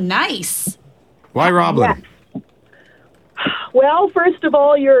 Roblin, nice. Why Roblin? Yes. Well, first of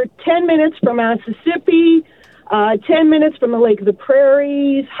all, you're 10 minutes from Mississippi, 10 minutes from the Lake of the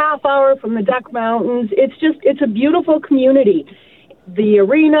Prairies, half hour from the Duck Mountains. It's a beautiful community. The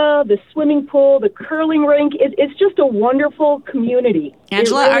arena, the swimming pool, the curling rink, it's just a wonderful community.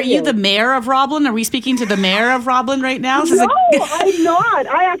 Angela, really are you the mayor of Roblin? Are we speaking to the mayor of Roblin right now? No, I'm not.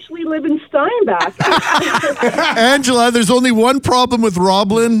 I actually live in Steinbach. Angela, there's only one problem with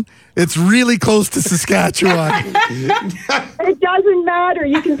Roblin. It's really close to Saskatchewan. It doesn't matter.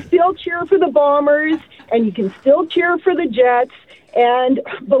 You can still cheer for the Bombers, and you can still cheer for the Jets. And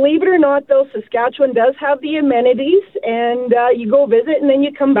believe it or not, though, Saskatchewan does have the amenities, and you go visit, and then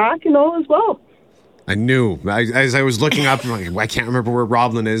you come back, and all is well. I knew. As I was looking up, I'm like, I can't remember where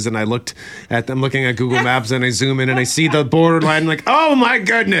Roblin is, and I'm looking at Google Maps, and I zoom in, and I see the borderline. I'm like, oh my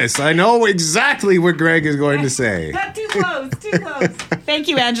goodness, I know exactly what Greg is going to say. Too close. Thank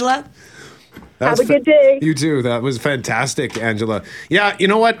you, Angela. Have a good day. You too. That was fantastic, Angela. Yeah, you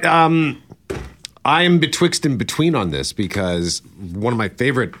know what? I am betwixt and between on this because one of my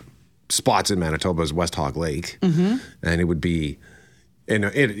favorite spots in Manitoba is West Hog Lake, and it would be,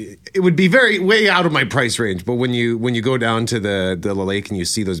 it would be very way out of my price range. But when you go down to the lake and you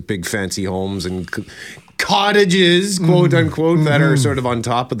see those big fancy homes and cottages, quote unquote, that are sort of on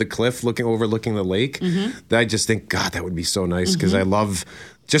top of the cliff, overlooking the lake, I just think, God, that would be so nice because I love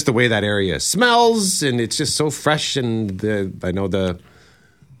just the way that area smells and it's just so fresh. And I know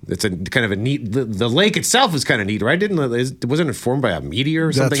It's a kind of a neat. The lake itself is kind of neat, right? Wasn't it formed by a meteor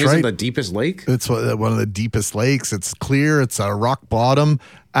or something? That's right. Isn't it the deepest lake? It's one of the deepest lakes. It's clear. It's a rock bottom,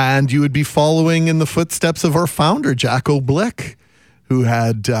 and you would be following in the footsteps of our founder, Jacko Blick, who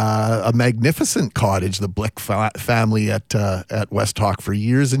had a magnificent cottage, the Blick family at West Hawk for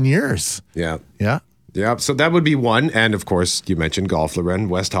years and years. Yeah. Yeah. Yeah, so that would be one. And of course, you mentioned golf, Loren.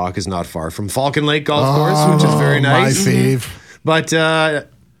 West Hawk is not far from Falcon Lake Golf Course, which is very nice. My fave. But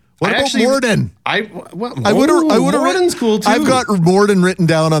what about Morden? Morden's cool too. I've got Morden written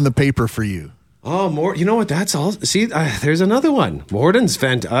down on the paper for you. Oh, you know what? That's all. See, there's another one. Morden's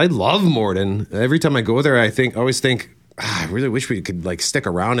fantastic. I love Morden. Every time I go there, I always think, I really wish we could stick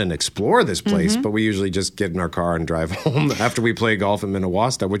around and explore this place, but we usually just get in our car and drive home after we play golf in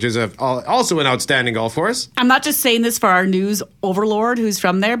Minnewaska, which is also an outstanding golf course. I'm not just saying this for our news overlord who's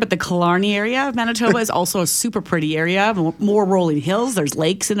from there, but the Killarney area of Manitoba is also a super pretty area. More rolling hills. There's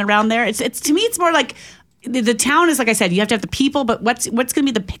lakes in around there. It's to me, it's more like the town is, like I said, you have to have the people, but what's going to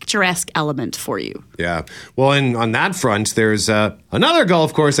be the picturesque element for you? Yeah. Well, and on that front, there's another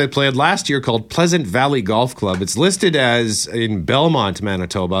golf course I played last year called Pleasant Valley Golf Club. It's listed as in Belmont,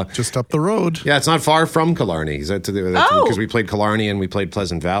 Manitoba. Just up the road. Yeah, it's not far from Killarney. Because we played Killarney and we played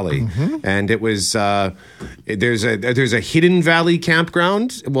Pleasant Valley. And it was, there's a hidden valley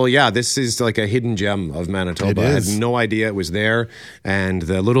campground. Well, yeah, this is like a hidden gem of Manitoba. I had no idea it was there. And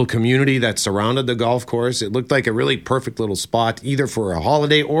the little community that surrounded the golf course, it looked like a really perfect little spot, either for a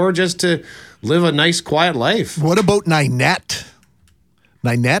holiday or just to live a nice, quiet life. What about Ninette?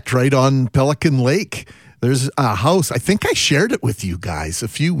 Ninette, right on Pelican Lake. There's a house. I think I shared it with you guys a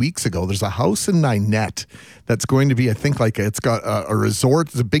few weeks ago. There's a house in Ninette that's going to be, I think, it's got a resort.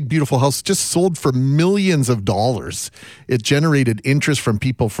 It's a big, beautiful house, just sold for millions of dollars. It generated interest from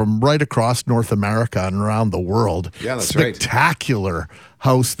people from right across North America and around the world. Yeah, that's right. Spectacular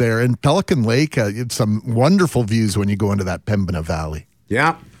house there. And Pelican Lake, it's some wonderful views when you go into that Pembina Valley.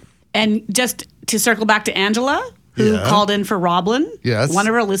 Yeah. And just to circle back to Angela, who called in for Roblin. Yes. One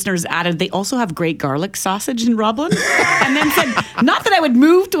of our listeners added, they also have great garlic sausage in Roblin. And then said, not that I would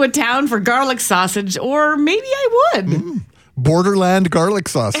move to a town for garlic sausage, or maybe I would. Borderland garlic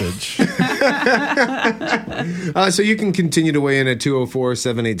sausage. So you can continue to weigh in at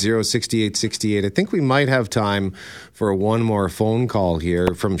 204-780-6868. I think we might have time for one more phone call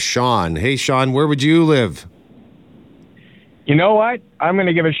here from Sean. Hey, Sean, where would you live? You know what? I'm going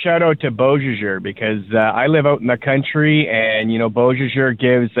to give a shout out to Beausejour because I live out in the country, and Beausejour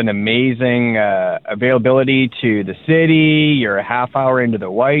gives an amazing availability to the city. You're a half hour into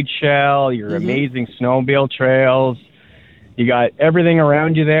the White Shell. You're amazing snowmobile trails. You got everything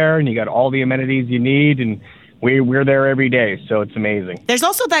around you there, and you got all the amenities you need, and we're there every day, so it's amazing. There's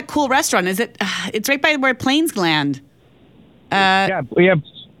also that cool restaurant. Is it? It's right by where planes land. Yeah,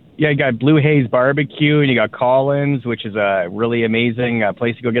 you got Blue Haze Barbecue, and you got Collins, which is a really amazing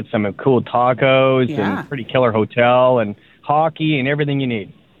place to go get some cool tacos and pretty killer hotel and hockey and everything you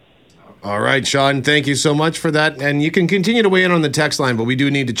need. All right, Sean, thank you so much for that. And you can continue to weigh in on the text line, but we do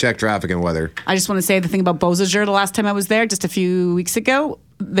need to check traffic and weather. I just want to say the thing about Beausejour the last time I was there, just a few weeks ago,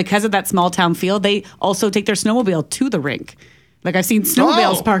 because of that small town feel, they also take their snowmobile to the rink. Like, I've seen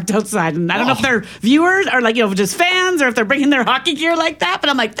snowmobiles parked outside, and I don't know if they're viewers or just fans, or if they're bringing their hockey gear like that,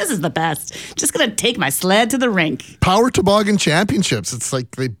 but I'm like, this is the best. Just going to take my sled to the rink. Power Toboggan Championships. It's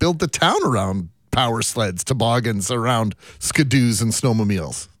like they built the town around power sleds, toboggans, around skidoos and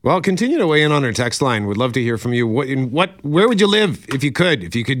snowmobiles. Well, continue to weigh in on our text line. We'd love to hear from you. Where would you live if you could?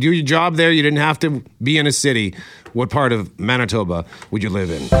 If you could do your job there, you didn't have to be in a city. What part of Manitoba would you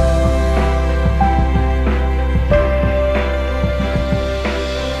live in?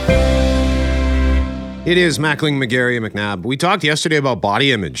 It is Mackling, McGarry, and McNabb. We talked yesterday about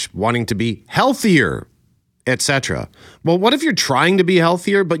body image, wanting to be healthier, etc. Well, what if you're trying to be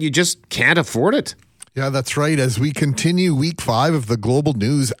healthier, but you just can't afford it? Yeah, that's right. As we continue week 5 of the Global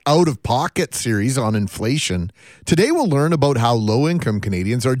News Out of Pocket series on inflation, today we'll learn about how low-income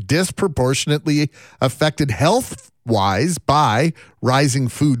Canadians are disproportionately affected health-wise by rising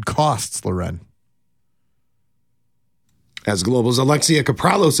food costs, Loren. As Global's Alexia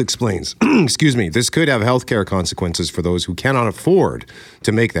Kapralos explains, this could have healthcare consequences for those who cannot afford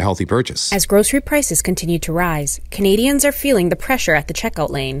to make the healthy purchase. As grocery prices continue to rise, Canadians are feeling the pressure at the checkout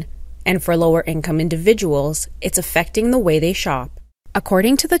lane. And for lower-income individuals, it's affecting the way they shop.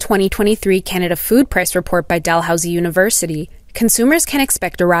 According to the 2023 Canada Food Price Report by Dalhousie University, consumers can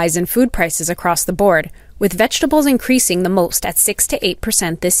expect a rise in food prices across the board, with vegetables increasing the most at 6 to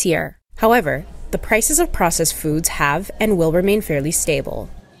 8% this year. However, the prices of processed foods have and will remain fairly stable.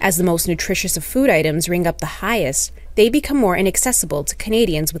 As the most nutritious of food items ring up the highest, they they become more inaccessible to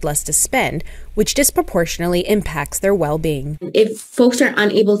Canadians with less to spend, which disproportionately impacts their well-being. If folks are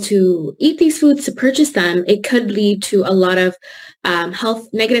unable to eat these foods, to purchase them, it could lead to a lot of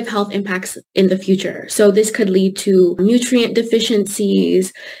negative health impacts in the future. So this could lead to nutrient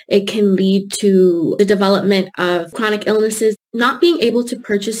deficiencies. It can lead to the development of chronic illnesses. Not being able to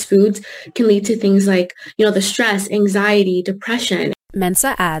purchase foods can lead to things like, the stress, anxiety, depression.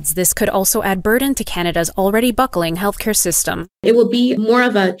 Mensa adds this could also add burden to Canada's already buckling healthcare system. It will be more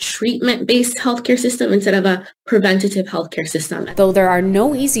of a treatment-based healthcare system instead of a preventative healthcare system. Though there are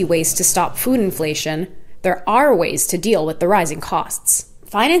no easy ways to stop food inflation, there are ways to deal with the rising costs.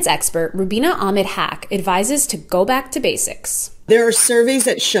 Finance expert Rubina Ahmed Haq advises to go back to basics. There are surveys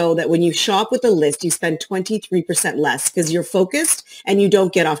that show that when you shop with a list, you spend 23% less because you're focused and you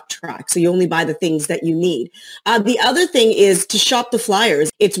don't get off track. So you only buy the things that you need. The other thing is to shop the flyers.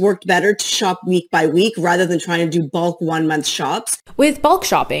 It's worked better to shop week by week rather than trying to do bulk 1 month shops. With bulk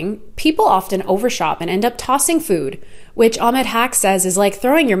shopping, people often overshop and end up tossing food, which Ahmed Haq says is like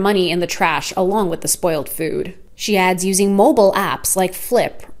throwing your money in the trash along with the spoiled food. She adds using mobile apps like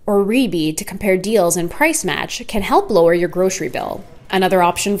Flip or Reebee to compare deals and price match can help lower your grocery bill. Another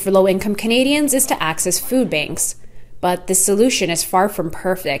option for low-income Canadians is to access food banks. But this solution is far from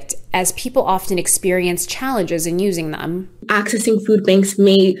perfect, as people often experience challenges in using them. Accessing food banks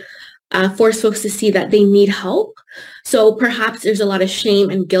may force folks to see that they need help. So perhaps there's a lot of shame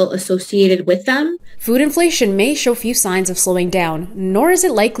and guilt associated with them. Food inflation may show few signs of slowing down, nor is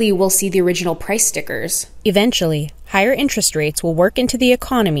it likely we'll see the original price stickers. Eventually, higher interest rates will work into the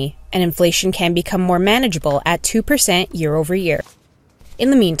economy, and inflation can become more manageable at 2% year over year.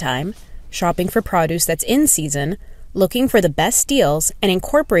 In the meantime, shopping for produce that's in season, looking for the best deals, and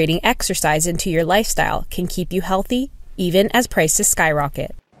incorporating exercise into your lifestyle can keep you healthy, even as prices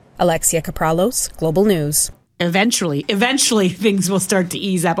skyrocket. Alexia Capralos, Global News. Eventually things will start to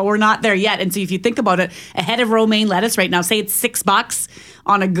ease up, but we're not there yet. And so if you think about it, a head of romaine lettuce right now, say it's $6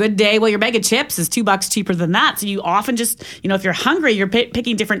 on a good day. Well, your bag of chips is $2 cheaper than that. So you often just, if you're hungry, you're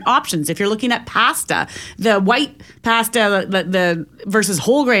picking different options. If you're looking at pasta, the white pasta, the versus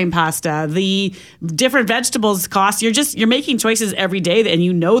whole grain pasta, the different vegetables cost, you're making choices every day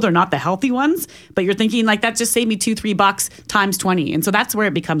and they're not the healthy ones, but you're thinking like that just saved me $2-3 times 20. And so that's where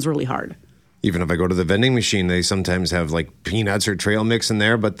it becomes really hard. Even if I go to the vending machine, they sometimes have like peanuts or trail mix in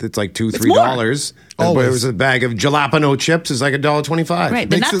there, but it's like $2-3. But it was a bag of jalapeno chips is like $1.25. Right,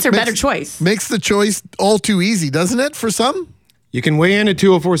 the nuts are a better choice. Makes the choice all too easy, doesn't it, for some? You can weigh in at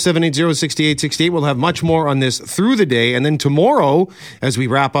 204-780-6868. We'll have much more on this through the day. And then tomorrow, as we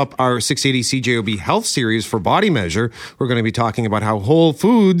wrap up our 680 CJOB Health Series for Body Measure, we're going to be talking about how whole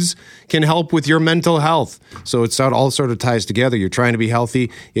foods can help with your mental health. So it's all sort of ties together. You're trying to be healthy.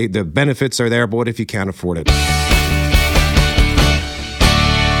 The benefits are there, but what if you can't afford it?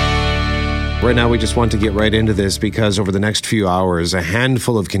 Right now, we just want to get right into this because over the next few hours, a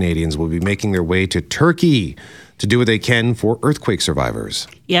handful of Canadians will be making their way to Turkey to do what they can for earthquake survivors.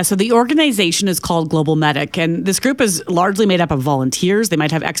 Yeah, so the organization is called Global Medic, and this group is largely made up of volunteers. They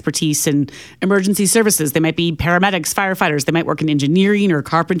might have expertise in emergency services. They might be paramedics, firefighters. They might work in engineering or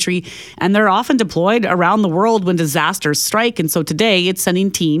carpentry, and they're often deployed around the world when disasters strike. And so today, it's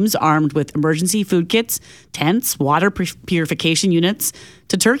sending teams armed with emergency food kits, tents, water purification units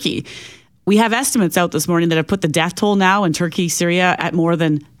to Turkey. We have estimates out this morning that have put the death toll now in Turkey, Syria at more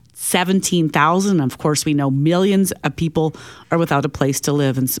than 17,000. Of course, we know millions of people are without a place to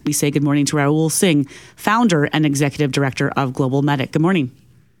live. And we say good morning to Rahul Singh, founder and executive director of Global Medic. Good morning.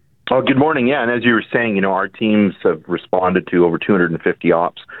 Oh, good morning. Yeah, and as you were saying, our teams have responded to over 250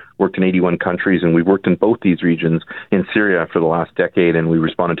 ops, worked in 81 countries, and we've worked in both these regions in Syria for the last decade, and we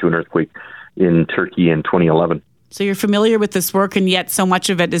responded to an earthquake in Turkey in 2011. So you're familiar with this work, and yet so much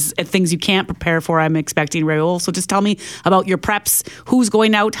of it is things you can't prepare for, I'm expecting, Rahul. So just tell me about your preps, who's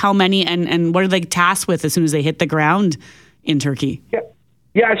going out, how many, and what are they tasked with as soon as they hit the ground in Turkey?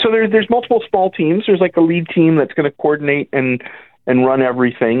 Yeah. So there's multiple small teams. There's like a lead team that's going to coordinate and run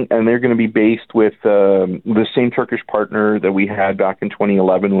everything, and they're going to be based with the same Turkish partner that we had back in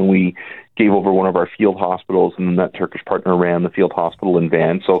 2011 when we gave over one of our field hospitals, and that Turkish partner ran the field hospital in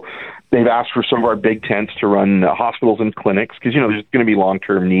Van. So they've asked for some of our big tents to run hospitals and clinics because, there's going to be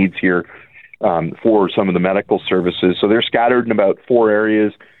long-term needs here for some of the medical services. So they're scattered in about 4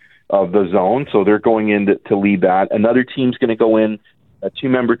 areas of the zone. So they're going in to lead that. Another team's going to go in, a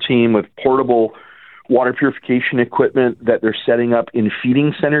 2-member team with portable water purification equipment that they're setting up in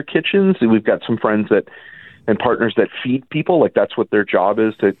feeding center kitchens. And we've got some friends and partners that feed people. Like that's what their job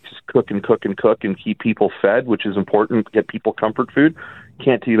is, to just cook and keep people fed, which is important, get people comfort food.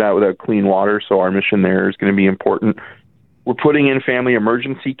 Can't do that without clean water, so our mission there is going to be important. We're putting in family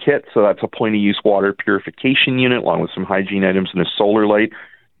emergency kits, so that's a point-of-use water purification unit along with some hygiene items and a solar light.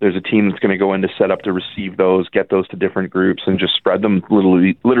 There's a team that's going to go in to set up to receive those, get those to different groups, and just spread them,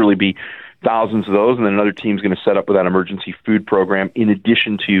 literally be thousands of those. And then another team's going to set up with that emergency food program in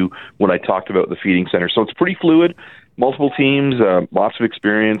addition to what I talked about, the feeding center. So it's pretty fluid, multiple teams, lots of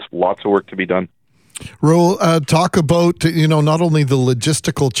experience, lots of work to be done. Raul, talk about, not only the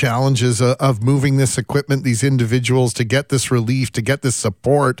logistical challenges of moving this equipment, these individuals to get this relief, to get this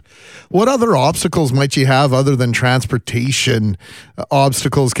support. What other obstacles might you have other than transportation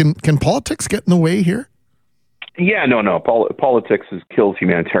obstacles? Can politics get in the way here? Yeah, no. Politics kills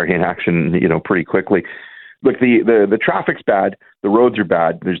humanitarian action, pretty quickly. Look, the traffic's bad. The roads are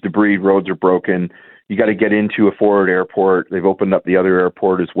bad. There's debris. Roads are broken. You got to get into a forward airport. They've opened up the other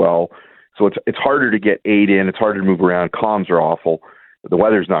airport as well. So it's harder to get aid in. It's harder to move around. Comms are awful. The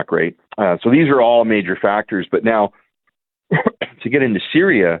weather's not great. So these are all major factors. But now to get into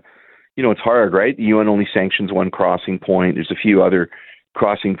Syria, it's hard, right? The UN only sanctions one crossing point. There's a few other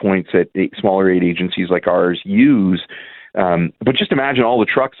crossing points that smaller aid agencies like ours use. But just imagine all the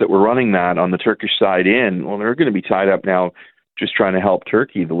trucks that were running that on the Turkish side in. Well, they're going to be tied up now just trying to help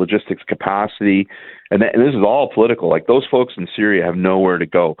Turkey, the logistics capacity. And this is all political. Like, those folks in Syria have nowhere to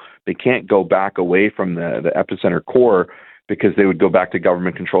go. They can't go back away from the epicenter core because they would go back to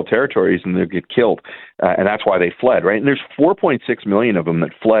government-controlled territories and they'd get killed. And that's why they fled, right? And there's 4.6 million of them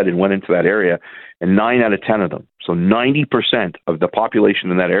that fled and went into that area, and 9 out of 10 of them, so 90% of the population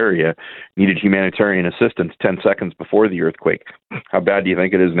in that area, needed humanitarian assistance 10 seconds before the earthquake. How bad do you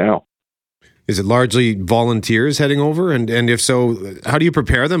think it is now? Is it largely volunteers heading over? And if so, how do you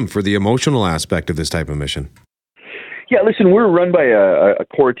prepare them for the emotional aspect of this type of mission? Yeah, listen, we're run by a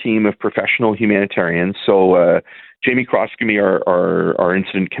core team of professional humanitarians. So Jamie Kroskamy, our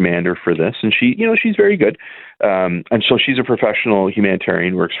incident commander for this, and she's very good. And so she's a professional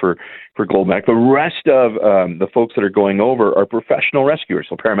humanitarian, works for GlobalMedic. The rest of the folks that are going over are professional rescuers,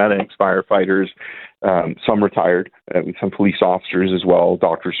 so paramedics, firefighters, some retired, some police officers as well,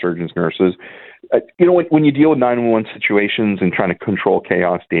 doctors, surgeons, nurses. When you deal with 911 situations and trying to control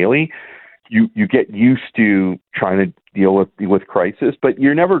chaos daily, you get used to trying to deal with crisis, but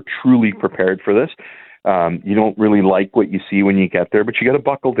you're never truly prepared for this. You don't really like what you see when you get there, but you got to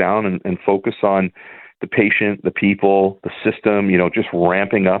buckle down and focus on the patient, the people, the system, just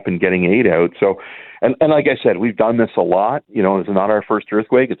ramping up and getting aid out. So, and like I said, we've done this a lot. It's not our first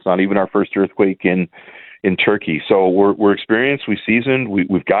earthquake. It's not even our first earthquake in Turkey. So we're experienced, we're seasoned,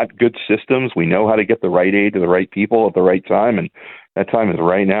 we've got good systems. We know how to get the right aid to the right people at the right time, and that time is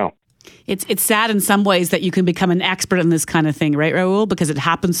right now. It's sad in some ways that you can become an expert in this kind of thing, right, Raul? Because it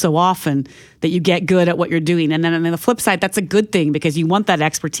happens so often that you get good at what you're doing. And then on the flip side, that's a good thing because you want that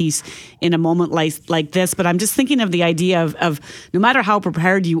expertise in a moment like this. But I'm just thinking of the idea of no matter how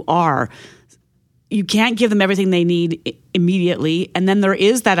prepared you are, you can't give them everything they need immediately. And then there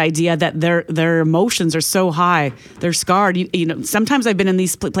is that idea that their emotions are so high, they're scarred. Sometimes I've been in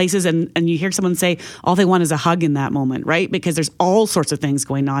these places and you hear someone say all they want is a hug in that moment, right? Because there's all sorts of things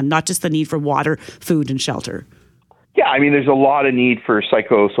going on, not just the need for water, food, and shelter. Yeah, there's a lot of need for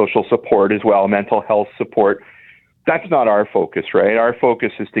psychosocial support as well, mental health support. That's not our focus, right? Our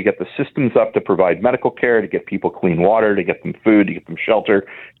focus is to get the systems up to provide medical care, to get people clean water, to get them food, to get them shelter,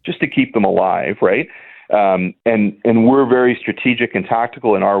 just to keep them alive, right? And we're very strategic and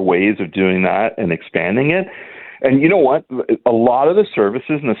tactical in our ways of doing that and expanding it. And you know what? A lot of the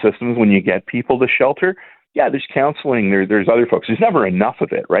services and the systems, when you get people to shelter, yeah, there's counseling, there's other folks. There's never enough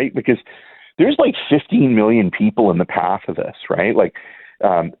of it, right? Because there's like 15 million people in the path of this, right?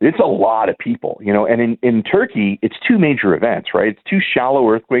 It's a lot of people, and in Turkey, it's 2 major events, right? It's 2 shallow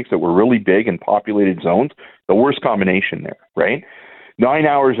earthquakes that were really big in populated zones, the worst combination there, right? 9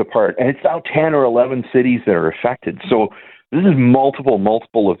 hours apart, and it's now 10 or 11 cities that are affected. So this is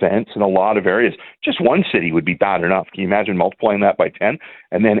multiple events in a lot of areas. Just one city would be bad enough. Can you imagine multiplying that by 10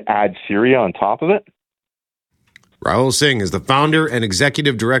 and then add Syria on top of it? Raul Singh is the founder and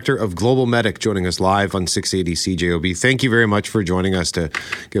executive director of GlobalMedic, joining us live on 680 CJOB. Thank you very much for joining us to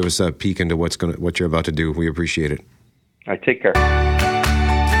give us a peek into what you're about to do. We appreciate it. All right, take care.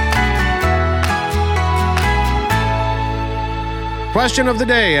 Question of the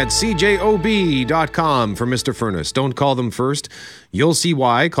day at cjob.com for Mr. Furness. Don't call them first. You'll see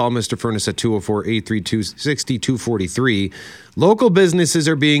why. Call Mr. Furness at 204-832-6243. Local businesses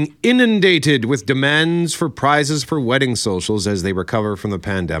are being inundated with demands for prizes for wedding socials as they recover from the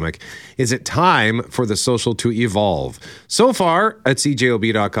pandemic. Is it time for the social to evolve? So far, at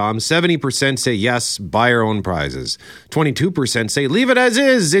CJOB.com, 70% say yes, buy our own prizes. 22% say leave it as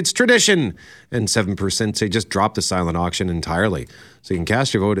is, it's tradition. And 7% say just drop the silent auction entirely. So you can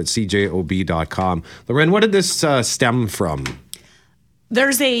cast your vote at CJOB.com. Loren, what did this stem from?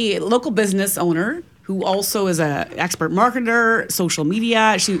 There's a local business owner who also is an expert marketer, social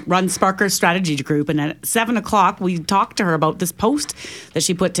media. She runs Sparker Strategy Group. And at 7 o'clock, we talked to her about this post that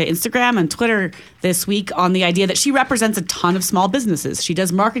she put to Instagram and Twitter this week on the idea that she represents a ton of small businesses. She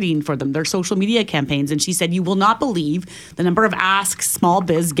does marketing for them, their social media campaigns. And she said, you will not believe the number of asks small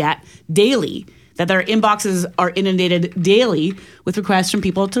biz get daily, that their inboxes are inundated daily with requests from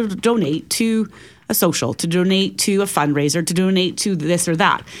people to donate to a social, to donate to a fundraiser, to donate to this or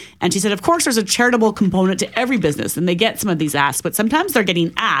that. And she said, of course, there's a charitable component to every business, and they get some of these asks, but sometimes they're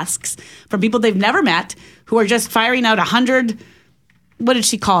getting asks from people they've never met who are just firing out 100, what did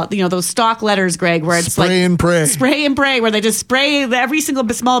she call it? You know, those stock letters, Greg, where it's spray and pray. Spray and pray, where they just spray every single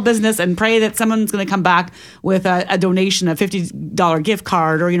small business and pray that someone's going to come back with a donation, a $50 gift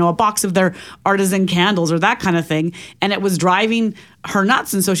card, or, you know, a box of their artisan candles or that kind of thing. And it was driving her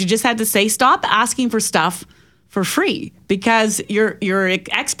nuts. And so she just had to say, stop asking for stuff for free, because your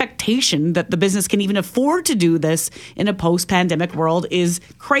expectation that the business can even afford to do this in a post-pandemic world is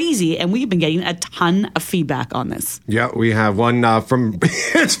crazy. And we've been getting a ton of feedback on this. Yeah, we have one from,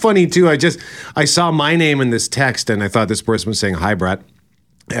 it's funny too, I saw my name in this text and I thought this person was saying, hi, Brett.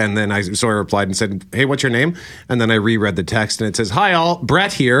 And then I replied and said, hey, what's your name? And then I reread the text and it says, hi all,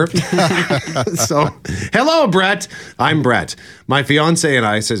 Brett here. So, hello, Brett. I'm Brett. My fiance and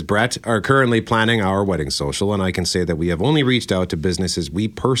I, says Brett, are currently planning our wedding social. And I can say that we have only reached out to businesses we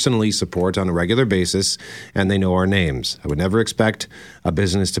personally support on a regular basis, and they know our names. I would never expect a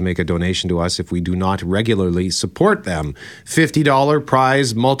business to make a donation to us if we do not regularly support them. $50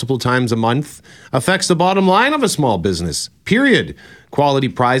 prize multiple times a month affects the bottom line of a small business, period. Quality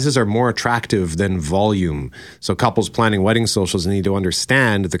prizes are more attractive than volume. So couples planning wedding socials need to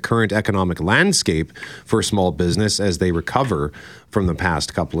understand the current economic landscape for small business as they recover from the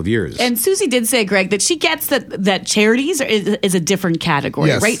past couple of years. And Susie did say, Greg, that she gets that charities is a different category,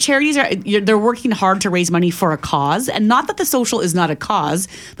 yes. Right? Charities they're working hard to raise money for a cause, and not that the social is not a cause,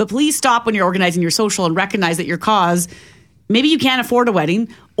 but please stop when you're organizing your social and recognize that your cause, maybe you can't afford a wedding,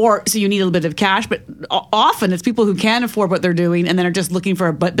 or so you need a little bit of cash, but often it's people who can afford what they're doing and then are just looking for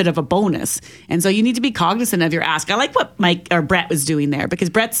a bit of a bonus. And so you need to be cognizant of your ask. I like what Brett was doing there, because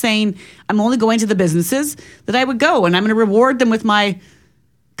Brett's saying, I'm only going to the businesses that I would go, and I'm going to reward them with my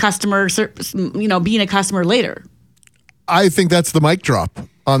customer, being a customer later. I think that's the mic drop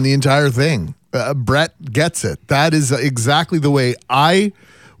on the entire thing. Brett gets it. That is exactly the way I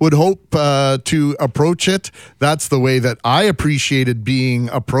would hope to approach it. That's the way that I appreciated being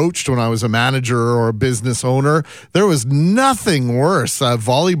approached when I was a manager or a business owner. There was nothing worse.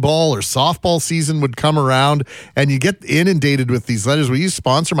 Volleyball or softball season would come around and you get inundated with these letters. Will you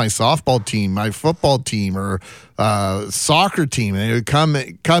sponsor my softball team, my football team, or soccer team? And it would come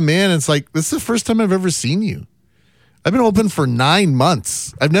in. It's like, this is the first time I've ever seen you. I've been open for 9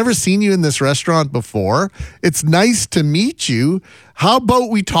 months. I've never seen you in this restaurant before. It's nice to meet you. How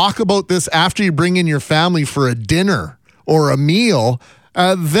about we talk about this after you bring in your family for a dinner or a meal?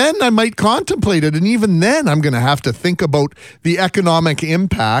 Then I might contemplate it. And even then, I'm going to have to think about the economic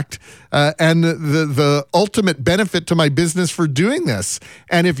impact and the ultimate benefit to my business for doing this.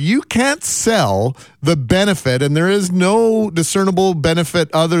 And if you can't sell the benefit, and there is no discernible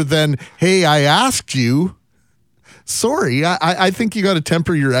benefit other than, hey, I asked you, sorry, I think you got to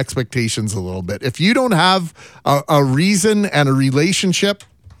temper your expectations a little bit. If you don't have a reason and a relationship,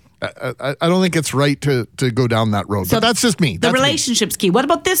 I don't think it's right to go down that road. So but that's just me. The relationship's key. What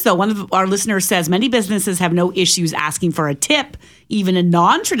about this, though? One of our listeners says many businesses have no issues asking for a tip, even in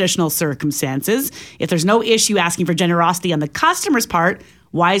non-traditional circumstances. If there's no issue asking for generosity on the customer's part,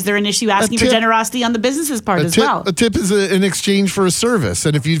 why is there an issue asking for generosity on the business's part as well? A tip is an exchange for a service.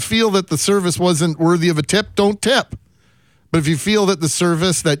 And if you feel that the service wasn't worthy of a tip, don't tip. But if you feel that the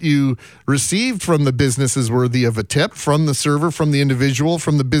service that you received from the business is worthy of a tip, from the server, from the individual,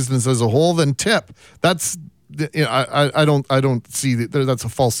 from the business as a whole, then tip. That's, I don't see that's a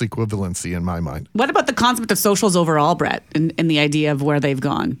false equivalency in my mind. What about the concept of socials overall, Brett, and the idea of where they've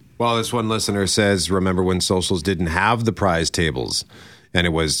gone? Well, this one listener says, remember when socials didn't have the prize tables? and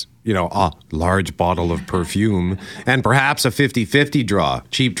it was, a large bottle of perfume and perhaps a 50-50 draw,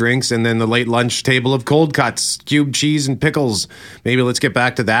 cheap drinks, and then the late lunch table of cold cuts, cubed cheese and pickles. Maybe let's get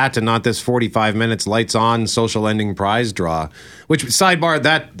back to that and not this 45 minutes lights on social ending prize draw, which sidebar,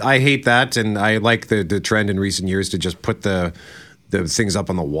 that I hate that. And I like the trend in recent years to just put the things up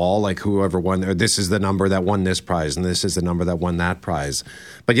on the wall, like whoever won, or this is the number that won this prize, and this is the number that won that prize.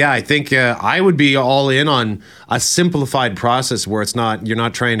 But yeah, I think I would be all in on a simplified process where you're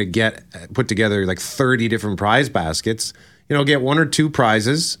not trying to put together like 30 different prize baskets. Get one or two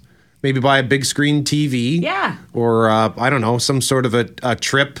prizes, maybe buy a big screen TV. Yeah. Or, I don't know, some sort of a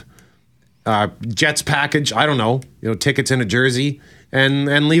trip, Jets package, I don't know, tickets in a jersey.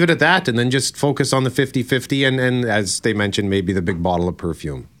 And leave it at that, and then just focus on the 50-50 and as they mentioned, maybe the big bottle of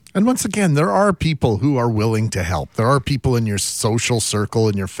perfume. And once again, there are people who are willing to help. There are people in your social circle,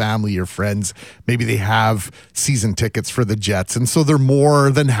 in your family, your friends. Maybe they have season tickets for the Jets, and so they're more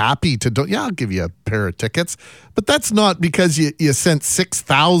than happy to I'll give you a pair of tickets. But that's not because you sent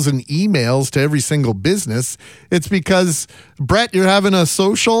 6,000 emails to every single business. It's because, Brett, you're having a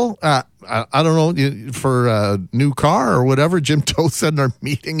social, I don't know, for a new car or whatever. Jim Toe said in our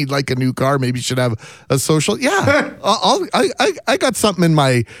meeting he'd like a new car. Maybe you should have a social. Yeah, I got something in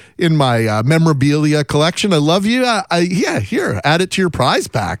my memorabilia collection. I love you. Here, add it to your prize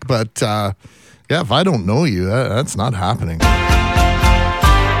pack. But if I don't know you, that's not happening.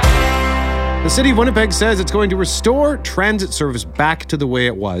 The City of Winnipeg says it's going to restore transit service back to the way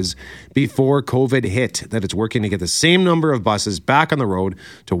it was before COVID hit, that it's working to get the same number of buses back on the road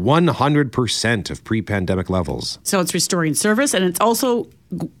to 100% of pre-pandemic levels. So it's restoring service, and it's also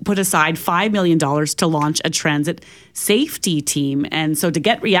put aside $5 million to launch a transit safety team. And so to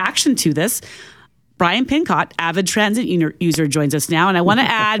get reaction to this, Brian Pincott, avid transit user, joins us now. And I want to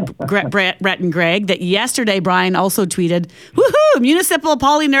add, Brett and Greg, that yesterday Brian also tweeted, "Woohoo, Municipal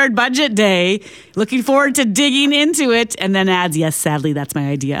Poly Nerd Budget Day. Looking forward to digging into it." And then adds, "Yes, sadly, that's my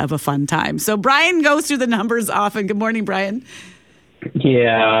idea of a fun time." So Brian goes through the numbers often. Good morning, Brian.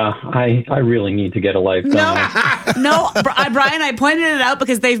 Yeah, I really need to get a life done. No, Brian, I pointed it out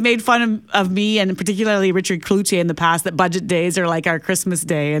because they've made fun of me and particularly Richard Cloutier in the past that budget days are like our Christmas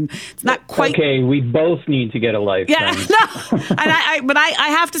day, and it's not quite. Okay, we both need to get a life done. No, and I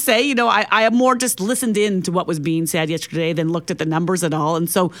have to say, I more just listened in to what was being said yesterday than looked at the numbers at all, and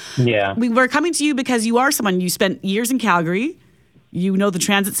so we were coming to you because you are someone, you spent years in Calgary. You know the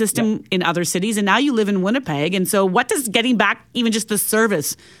transit system in other cities, and now you live in Winnipeg. And so what does getting back even just the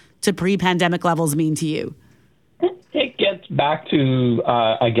service to pre-pandemic levels mean to you? It gets back to,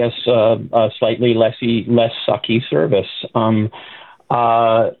 I guess, a slightly less sucky service.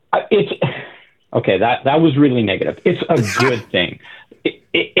 It's okay. That was really negative. It's a good thing.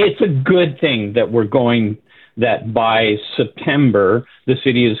 It's a good thing that by September, the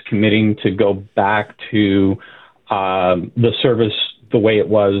city is committing to go back to the service the way it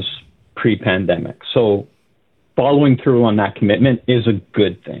was pre-pandemic. So following through on that commitment is a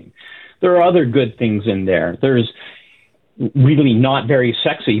good thing. There are other good things in there. There's really not very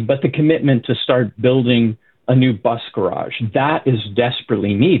sexy, but the commitment to start building a new bus garage. That is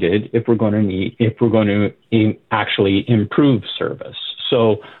desperately needed if we're going to actually improve service.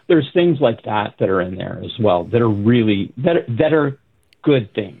 So there's things like that are in there as well that are really that are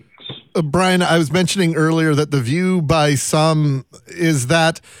good things. Brian, I was mentioning earlier that the view by some is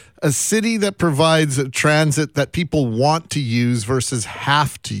that a city that provides a transit that people want to use versus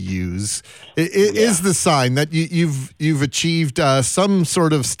have to use is the sign that you've achieved some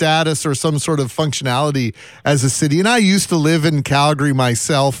sort of status or some sort of functionality as a city. And I used to live in Calgary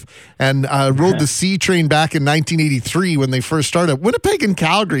myself and rode the C train back in 1983 when they first started. Winnipeg and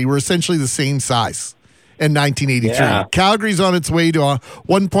Calgary were essentially the same size in 1983. Yeah. Calgary's on its way to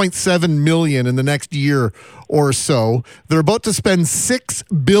 1.7 million in the next year or so. They're about to spend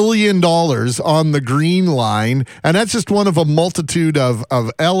 $6 billion on the Green Line, and that's just one of a multitude of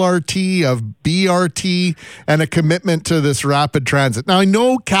LRT, of BRT, and a commitment to this rapid transit. Now, I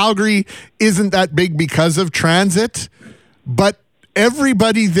know Calgary isn't that big because of transit, but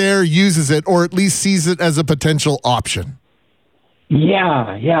everybody there uses it or at least sees it as a potential option.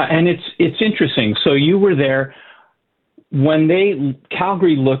 Yeah, and it's interesting. So you were there when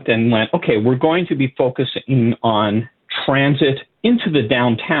Calgary looked and went, okay, we're going to be focusing on transit into the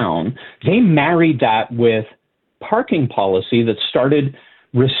downtown. They married that with parking policy that started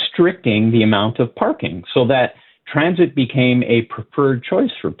restricting the amount of parking so that transit became a preferred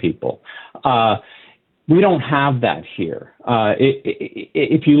choice for people. We don't have that here.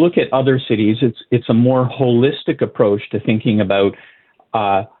 If you look at other cities, it's a more holistic approach to thinking about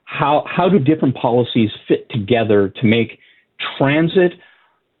how do different policies fit together to make transit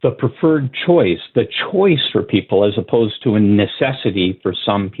the preferred choice, the choice for people as opposed to a necessity for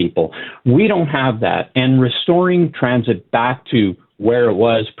some people. We don't have that. And restoring transit back to where it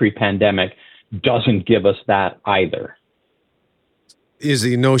was pre-pandemic doesn't give us that either. Is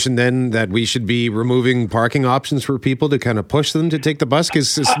the notion then that we should be removing parking options for people to kind of push them to take the bus?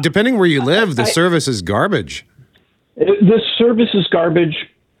 Because depending where you live, the service is garbage. The service is garbage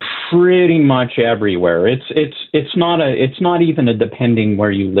pretty much everywhere. It's not even a depending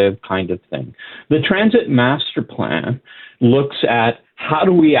where you live kind of thing. The Transit Master Plan looks at how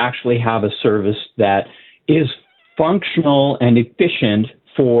do we actually have a service that is functional and efficient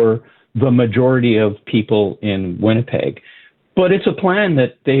for the majority of people in Winnipeg. But it's a plan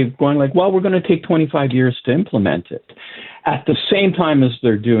that they've going like, well, we're going to take 25 years to implement it. At the same time as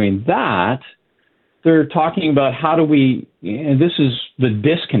they're doing that, they're talking about how do we, and this is the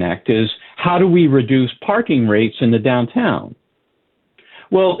disconnect, is how do we reduce parking rates in the downtown?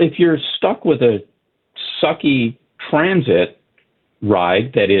 Well, if you're stuck with a sucky transit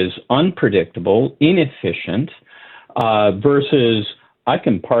ride that is unpredictable, inefficient, versus I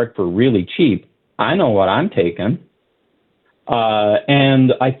can park for really cheap, I know what I'm taking.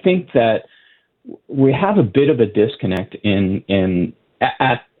 And I think that we have a bit of a disconnect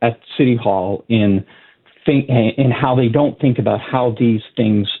at City Hall in how they don't think about how these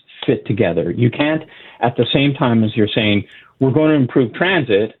things fit together. You can't, at the same time as you're saying, we're going to improve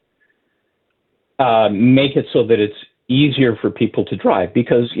transit, make it so that it's easier for people to drive.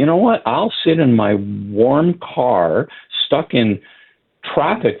 Because you know what? I'll sit in my warm car stuck in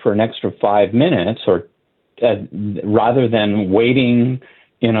traffic for an extra 5 minutes or rather than waiting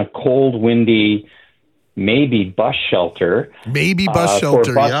in a cold, windy, maybe bus shelter. Maybe bus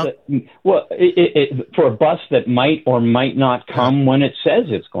shelter, yeah. For a bus that might or might not come when it says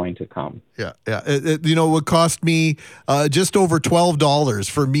it's going to come. Yeah. It would cost me just over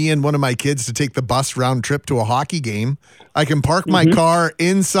 $12 for me and one of my kids to take the bus round trip to a hockey game. I can park my car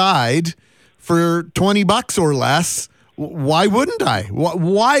inside for $20 or less. Why wouldn't I?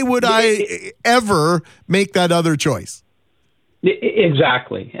 Why would I ever make that other choice?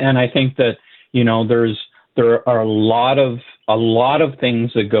 Exactly, and I think that there are a lot of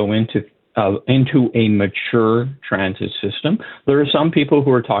things that go into a mature transit system. There are some people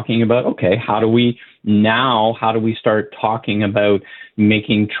who are talking about, okay, how do we start talking about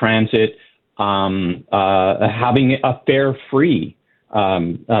making transit having a fare-free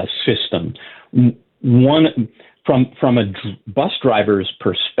system? From a bus driver's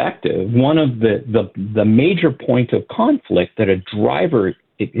perspective, one of the major point of conflict that a driver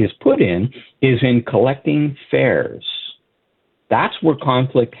is put in is in collecting fares. That's where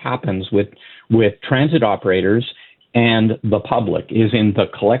conflict happens with transit operators and the public, is in the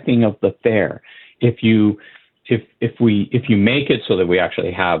collecting of the fare. If you make it so that we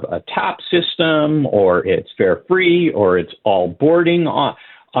actually have a tap system, or it's fare free, or it's all boarding on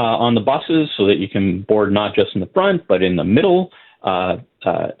the buses so that you can board not just in the front but in the middle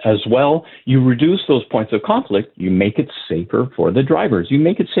as well, you reduce those points of conflict. You make it safer for the drivers. You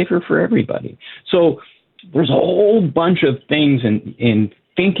make it safer for everybody. So there's a whole bunch of things in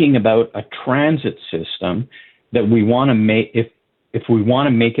thinking about a transit system that we want to make, if we want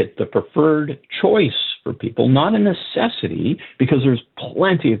to make it the preferred choice for people, not a necessity, because there's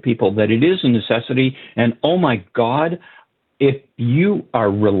plenty of people that it is a necessity. And oh my God, if you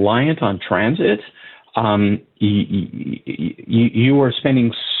are reliant on transit, you are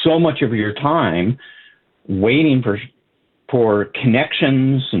spending so much of your time waiting for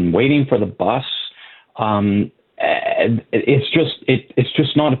connections and waiting for the bus. It's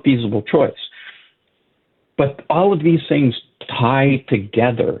just not a feasible choice. But all of these things tie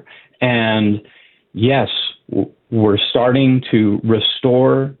together, and yes, we're starting to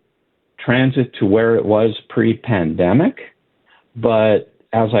restore transit to where it was pre-pandemic. But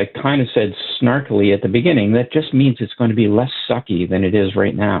as I kind of said snarkily at the beginning, that just means it's going to be less sucky than it is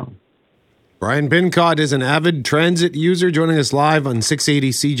right now. Brian Bincott is an avid transit user joining us live on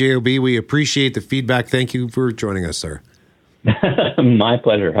 680 CJOB. We appreciate the feedback. Thank you for joining us, sir. My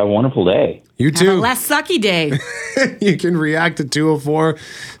pleasure. Have a wonderful day. You too. Have a less sucky day. You can react at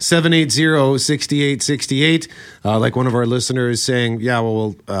 204-780-6868. Like one of our listeners saying,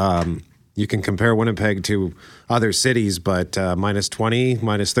 you can compare Winnipeg to other cities, but minus 20,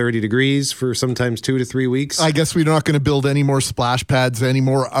 minus 30 degrees for sometimes 2 to 3 weeks. I guess we're not going to build any more splash pads, any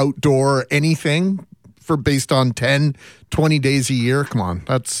more outdoor anything based on 10, 20 days a year. Come on,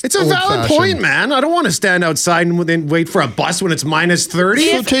 it's a valid point, man. I don't want to stand outside and then wait for a bus when it's minus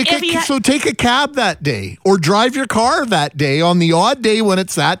 30. So take a cab that day, or drive your car that day on the odd day when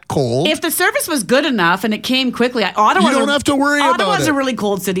it's that cold. If the service was good enough and it came quickly, you don't have to worry about it. Ottawa's a really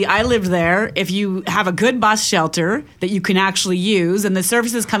cold city. I lived there. If you have a good bus shelter that you can actually use, and the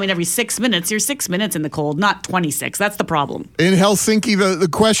service is coming every 6 minutes, you're 6 minutes in the cold, not 26. That's the problem. In Helsinki, the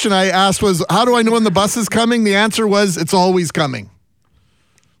question I asked was, how do I know when the bus is coming? The answer was, it's always coming.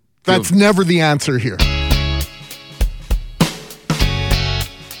 That's never the answer here.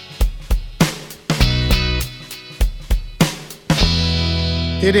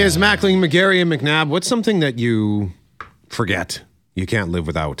 It is Mackling, McGarry, and McNabb. What's something that you forget you can't live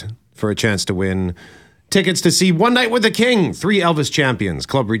without for a chance to win tickets to see One Night with the King, 3 Elvis Champions,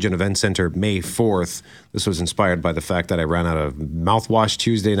 Club Region Event Center, May 4th. This was inspired by the fact that I ran out of mouthwash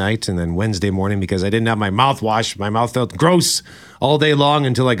Tuesday night and then Wednesday morning because I didn't have my mouthwash. My mouth felt gross all day long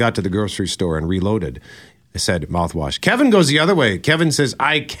until I got to the grocery store and reloaded. I said mouthwash. Kevin goes the other way. Kevin says,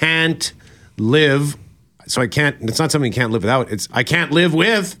 I can't live. So I can't, it's not something you can't live without. It's, I can't live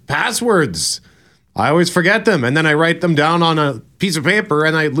with passwords. I always forget them. And then I write them down on a piece of paper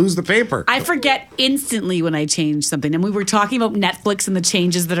and I lose the paper. I forget instantly when I change something. And we were talking about Netflix and the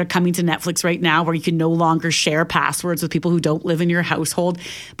changes that are coming to Netflix right now where you can no longer share passwords with people who don't live in your household.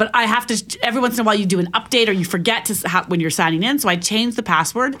 But I have to, every once in a while you do an update or you forget when you're signing in. So I change the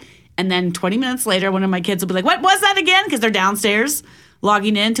password. And then 20 minutes later, one of my kids will be like, what was that again? Because they're downstairs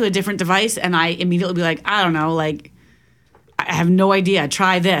logging into a different device. And I immediately be like, I don't know, like, I have no idea.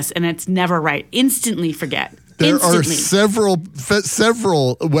 Try this. And it's never right. Instantly forget. There are several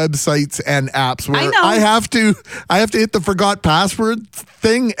websites and apps where I know. I have to hit the forgot password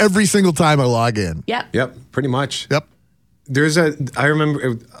thing every single time I log in. Yep, pretty much. Yep. I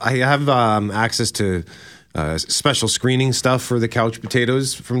remember I have access to special screening stuff for the Couch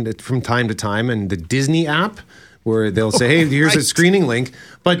Potatoes from time to time, and the Disney app where they'll say, hey, here's a screening link,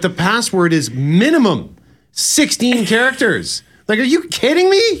 but the password is minimum 16 characters. Like, are you kidding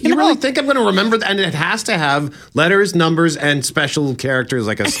me? You really think I'm going to remember that? And it has to have letters, numbers, and special characters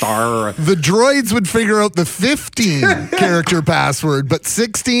like a star. Or the droids would figure out the 15 character password, but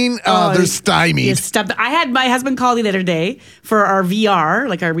 16, they're stymied. I had my husband call the other day for our VR,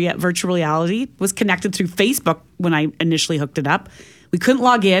 like our virtual reality, was connected through Facebook when I initially hooked it up. We couldn't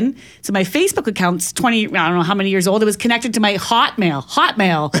log in. So my Facebook account's I don't know how many years old. It was connected to my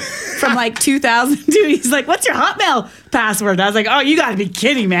Hotmail from like 2002. He's like, what's your Hotmail password? I was like, oh, you got to be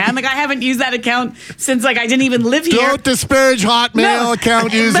kidding, man. Like, I haven't used that account since like I didn't even live here. Don't disparage Hotmail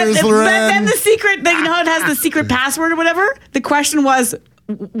account users, Loren. But then the secret, you know how it has the secret password or whatever? The question was,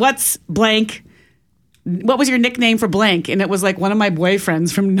 what's blank? What was your nickname for blank? And it was like one of my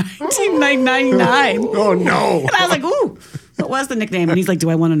boyfriends from 1999. Oh, no. And I was like, ooh. What was the nickname? And he's like,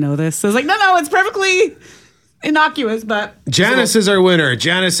 do I want to know this? So I was like, no, it's perfectly innocuous, but... Janice is our winner.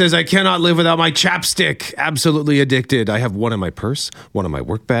 Janice says, I cannot live without my chapstick. Absolutely addicted. I have one in my purse, one in my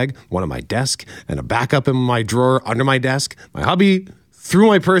work bag, one on my desk, and a backup in my drawer under my desk. My hubby threw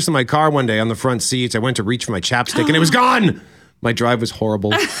my purse in my car one day on the front seat. I went to reach for my chapstick, and it was gone. My drive was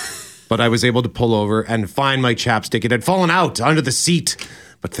horrible, but I was able to pull over and find my chapstick. It had fallen out under the seat.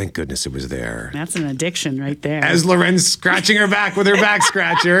 But thank goodness it was there. That's an addiction right there. As Loren's scratching her back with her back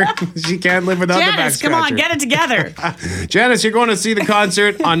scratcher. She can't live without the back scratcher. Come on, get it together. Janice, you're going to see the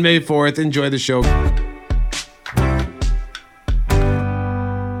concert on May 4th. Enjoy the show.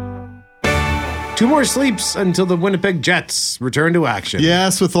 2 more sleeps until the Winnipeg Jets return to action.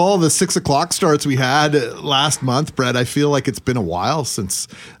 Yes, with all the 6 o'clock starts we had last month, Brett, I feel like it's been a while since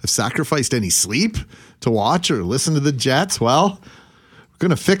I've sacrificed any sleep to watch or listen to the Jets. Well, going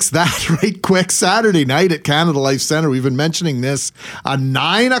to fix that right quick. Saturday night at Canada Life Center. We've been mentioning this. A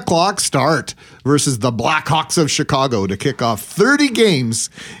 9 o'clock start versus the Blackhawks of Chicago to kick off 30 games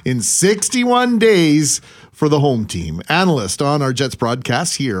in 61 days for the home team. Analyst on our Jets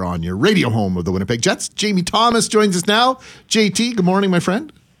broadcast here on your radio home of the Winnipeg Jets, Jamie Thomas joins us now. JT, good morning, my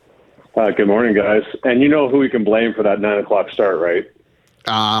friend. Good morning, guys. And you know who we can blame for that 9 o'clock start, right?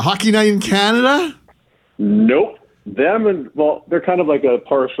 Hockey Night in Canada? Nope. Them and, well, they're kind of like a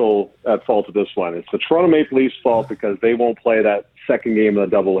partial at fault of this one. It's the Toronto Maple Leafs' fault because they won't play that second game of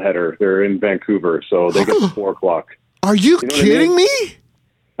the doubleheader. They're in Vancouver, so they get 4 o'clock. Are you kidding me?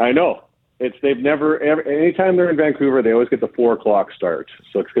 I know. they've never anytime they're in Vancouver, they always get the 4:00 start.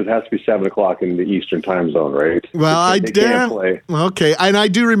 So it's because it has to be 7:00 in the Eastern time zone, right? Well, they can't play. Okay, and I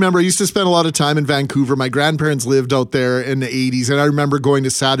do remember. I used to spend a lot of time in Vancouver. My grandparents lived out there in the '80s, and I remember going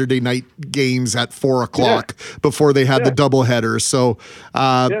to Saturday night games at 4:00 before they had the doubleheader. So,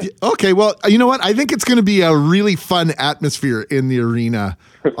 okay, well, you know what? I think it's going to be a really fun atmosphere in the arena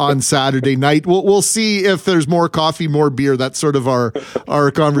on Saturday night. We'll see if there's more coffee, more beer. That's sort of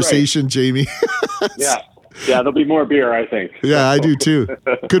our conversation, Jamie. Yeah, there'll be more beer, I think. Yeah, I do too.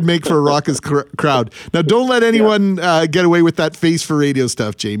 Could make for a raucous crowd. Now, don't let anyone get away with that face for radio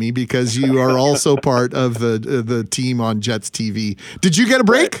stuff, Jamie, because you are also part of the team on Jets TV. Did you get a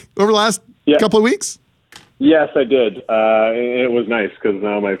break over the last couple of weeks? Yes, I did. It was nice because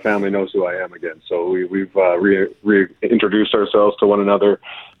now my family knows who I am again. So we've reintroduced ourselves to one another.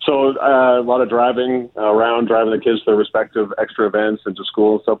 So a lot of driving around, driving the kids to their respective extra events and to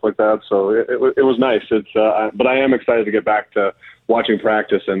school and stuff like that. So it was nice. But I am excited to get back to watching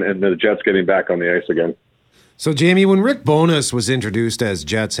practice and the Jets getting back on the ice again. So, Jamie, when Rick Bowness was introduced as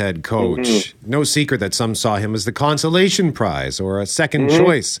Jets head coach, no secret that some saw him as the consolation prize or a second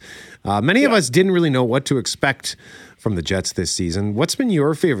choice. Many of us didn't really know what to expect from the Jets this season. What's been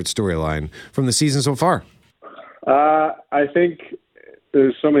your favorite storyline from the season so far? I think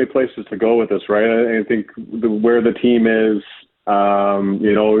there's so many places to go with this, right? I think where the team is, I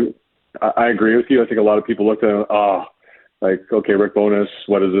agree with you. I think a lot of people looked at it, okay, Rick Bowness,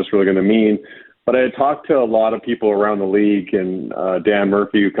 what is this really going to mean? But I had talked to a lot of people around the league, and Dan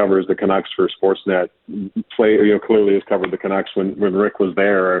Murphy, who covers the Canucks for Sportsnet, clearly has covered the Canucks when Rick was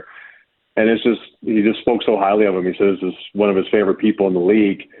there. And he just spoke so highly of him. He says this is one of his favorite people in the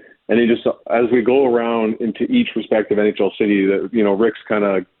league. And he just, as we go around into each respective NHL city, Rick's kind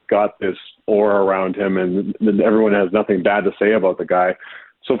of got this aura around him, and everyone has nothing bad to say about the guy.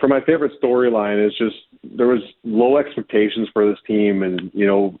 So for my favorite storyline is just there was low expectations for this team, and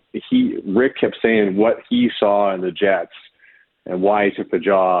Rick kept saying what he saw in the Jets and why he took the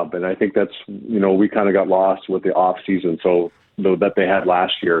job, and I think that's we kind of got lost with the off season that they had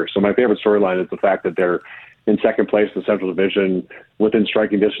last year. So my favorite storyline is the fact that they're in second place in the Central Division, within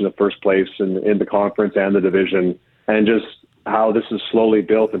striking distance of first place in the conference and the division, and just how this is slowly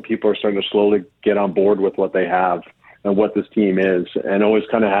built and people are starting to slowly get on board with what they have and what this team is, and always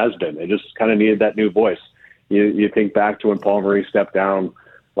kind of has been. They just kind of needed that new voice. You think back to when Paul Maurice stepped down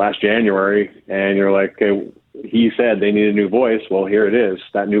last January, and you're like, okay, he said they need a new voice. Well, here it is.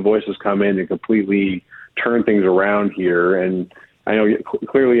 That new voice has come in and completely turned things around here. And I know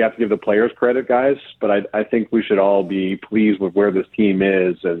clearly you have to give the players credit, guys, but I think we should all be pleased with where this team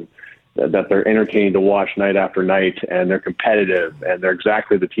is and that they're entertaining to watch night after night, and they're competitive, and they're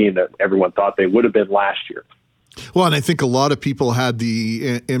exactly the team that everyone thought they would have been last year. Well, and I think a lot of people had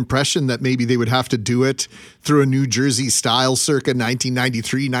the impression that maybe they would have to do it through a New Jersey style circa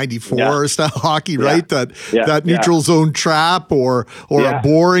 1993, 94 style hockey, right? That neutral zone trap or a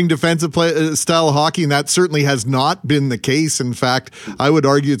boring defensive style hockey. And that certainly has not been the case. In fact, I would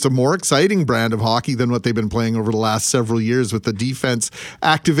argue it's a more exciting brand of hockey than what they've been playing over the last several years with the defense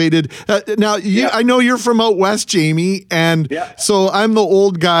activated. Now, I know you're from out west, Jamie. And so I'm the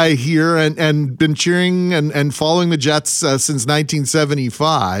old guy here and been cheering and following the Jets since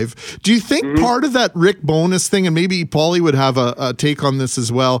 1975. Do you think part of that Rick Bowness thing, and maybe Paulie would have a take on this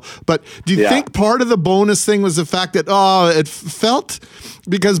as well, but do you think part of the Bowness thing was the fact that, it felt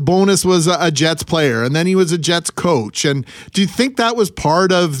because Bowness was a Jets player and then he was a Jets coach? And do you think that was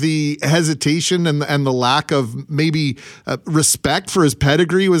part of the hesitation and the lack of maybe respect for his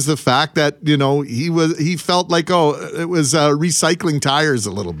pedigree, was the fact that, he felt like, it was recycling tires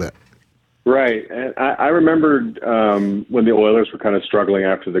a little bit? Right. And I remembered when the Oilers were kind of struggling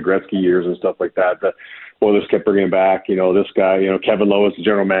after the Gretzky years and stuff like that, the Oilers kept bringing back, this guy, Kevin Lowe is the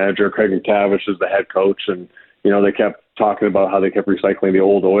general manager, Craig McTavish is the head coach. And, they kept talking about how they kept recycling the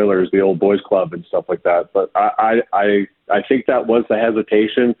old Oilers, the old boys club and stuff like that. But I think that was the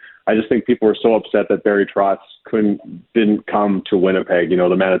hesitation. I just think people were so upset that Barry Trotz didn't come to Winnipeg,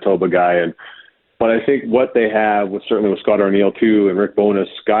 the Manitoba guy. But I think what they have was certainly with Scott Arniel too and Rick Bowness,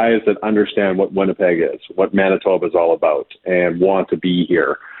 guys that understand what Winnipeg is, what Manitoba is all about, and want to be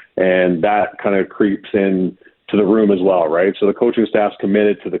here. And that kind of creeps in to the room as well, right? So the coaching staff's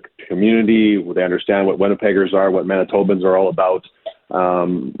committed to the community. They understand what Winnipeggers are, what Manitobans are all about.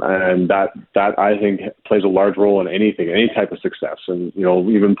 And that I think plays a large role in anything, any type of success. And,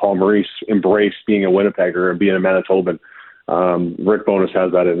 even Paul Maurice embraced being a Winnipegger and being a Manitoban. Rick Bowness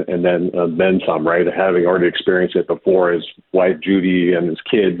has that, and then some, right? Having already experienced it before, his wife Judy and his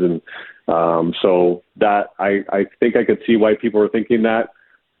kids, and so that I think I could see why people were thinking that.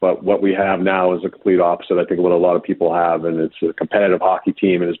 But what we have now is a complete opposite, I think, of what a lot of people have, and it's a competitive hockey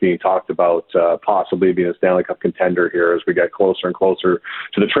team, and is being talked about possibly being a Stanley Cup contender here as we get closer and closer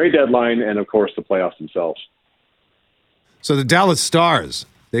to the trade deadline and, of course, the playoffs themselves. So the Dallas Stars,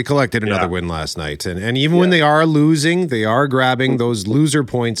 they collected another win last night. And even when they are losing, they are grabbing those loser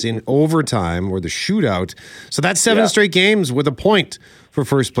points in overtime or the shootout. So that's 7 straight games with a point for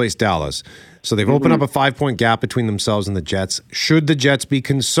first place Dallas. So they've opened up a 5-point gap between themselves and the Jets. Should the Jets be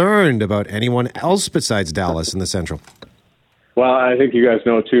concerned about anyone else besides Dallas in the Central? Well, I think you guys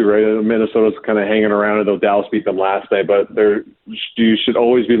know too, right? Minnesota's kind of hanging around it, though Dallas beat them last night. But you should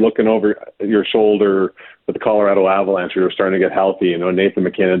always be looking over your shoulder with the Colorado Avalanche, who are starting to get healthy. You know, Nathan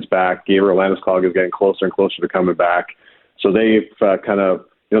McKinnon's back. Gabriel Landeskog is getting closer and closer to coming back. So they've kind of,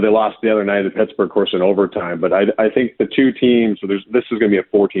 you know, they lost the other night at Pittsburgh, of course, in overtime. But I think the two teams, so this is going to be a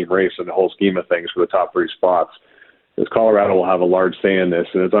 4-team race in the whole scheme of things for the top 3 spots. Because Colorado will have a large say in this,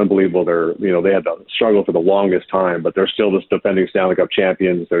 and it's unbelievable. They had to struggle for the longest time, but they're still the defending Stanley Cup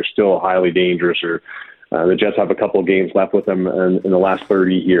champions. They're still highly dangerous. The Jets have a couple of games left with them in the last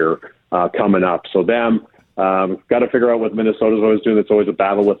 30 here coming up. So them, got to figure out what Minnesota's always doing. It's always a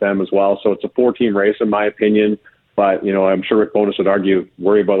battle with them as well. So it's a 4-team race, in my opinion. But, you know, I'm sure Rick Bowness would argue,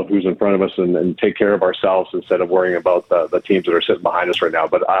 worry about who's in front of us and take care of ourselves instead of worrying about the teams that are sitting behind us right now.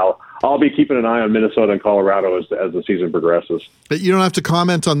 But I'll be keeping an eye on Minnesota and Colorado as the season progresses. But you don't have to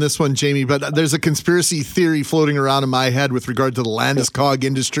comment on this one, Jamie, but there's a conspiracy theory floating around in my head with regard to the Landeskog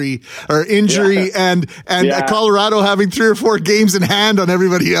injury and Colorado having 3 or 4 games in hand on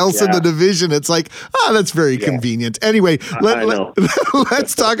everybody else in the division. It's like, that's very convenient. Anyway,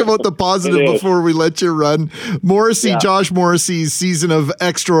 let's talk about the positive before we let you run. Josh Morrissey's season of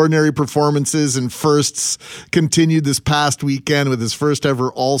extraordinary performances and firsts continued this past weekend with his first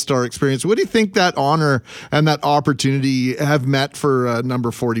ever All-Star experience. What do you think that honor and that opportunity have met for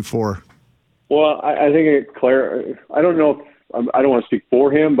number 44? Well, I think I don't know if I don't want to speak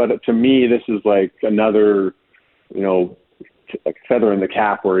for him, but to me, this is like another, you know, feather in the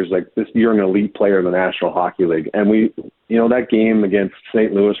cap where he's like, you're an elite player in the National Hockey League. And that game against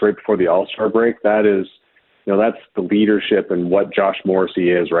St. Louis right before the All-Star break, that is, you know, that's the leadership and what Josh Morrissey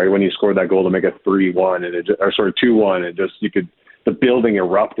is, right? When he scored that goal to make it 3-1 or 2-1, and just the building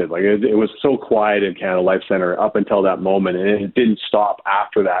erupted. Like it was so quiet in Canada Life Center up until that moment, and it didn't stop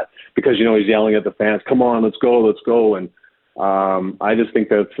after that because, you know, he's yelling at the fans, "Come on, let's go!" And I just think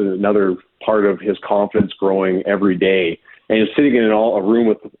that's another part of his confidence growing every day. And he's sitting in a room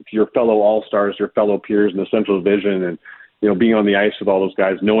with your fellow All-Stars, your fellow peers in the Central Division, and you know, being on the ice with all those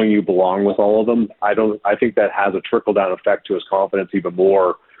guys, knowing you belong with all of them. I think that has a trickle-down effect to his confidence even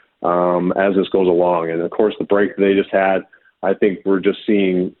more as this goes along. And, of course, the break that they just had, I think we're just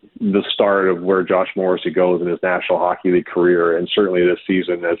seeing the start of where Josh Morrissey goes in his National Hockey League career, and certainly this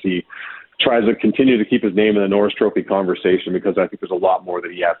season as he tries to continue to keep his name in the Norris Trophy conversation, because I think there's a lot more that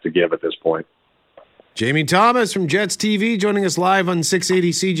he has to give at this point. Jamie Thomas from Jets TV joining us live on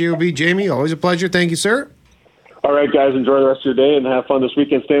 680 CJOB. Jamie, always a pleasure. Thank you, sir. All right, guys, enjoy the rest of your day and have fun this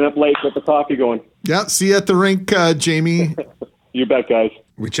weekend. Staying up late, get the coffee going. Yeah, see you at the rink, Jamie. You bet, guys.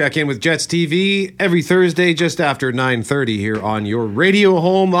 We check in with Jets TV every Thursday just after 9:30 here on your radio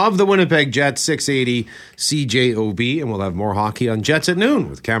home of the Winnipeg Jets, 680 CJOB, and we'll have more hockey on Jets at noon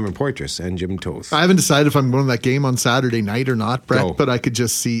with Cameron Poitras and Jim Toth. I haven't decided if I'm going to that game on Saturday night or not, Brett, but I could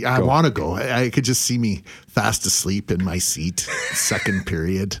just see, I want to go. I could just see me fast asleep in my seat, second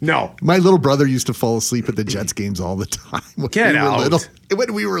period. No. My little brother used to fall asleep at the Jets games all the time.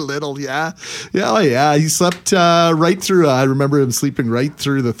 When we were little, yeah. He slept right through, I remember him sleeping right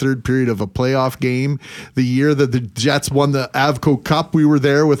through the third period of a playoff game. The year that the Jets won the Avco Cup, we were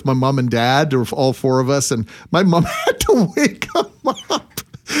there with my mom and dad, or all 4 of us, and my mom had to wake him up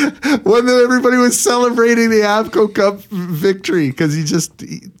when everybody was celebrating the Avco Cup victory because he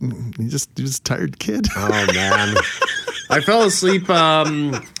was a tired kid. Oh man, I fell asleep.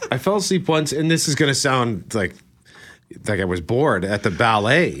 I fell asleep once, and this is going to sound like I was bored at the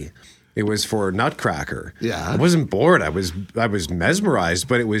ballet. It was for Nutcracker. Yeah. I wasn't bored. I was mesmerized,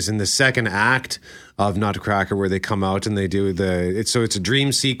 but it was in the second act of Nutcracker where they come out and they do it's a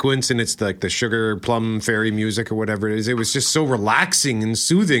dream sequence, and it's like the sugar plum fairy music or whatever it is. It was just so relaxing and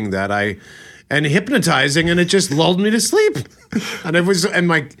soothing and hypnotizing, and it just lulled me to sleep. And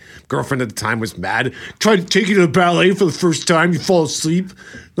my girlfriend at the time was mad. Tried to take you to the ballet for the first time, you fall asleep.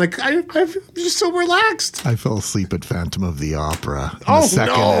 Like I'm just so relaxed. I fell asleep at Phantom of the Opera. In the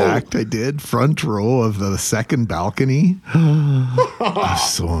second act, I did. Front row of the second balcony. I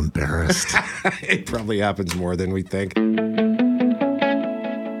was so embarrassed. It probably happens more than we think.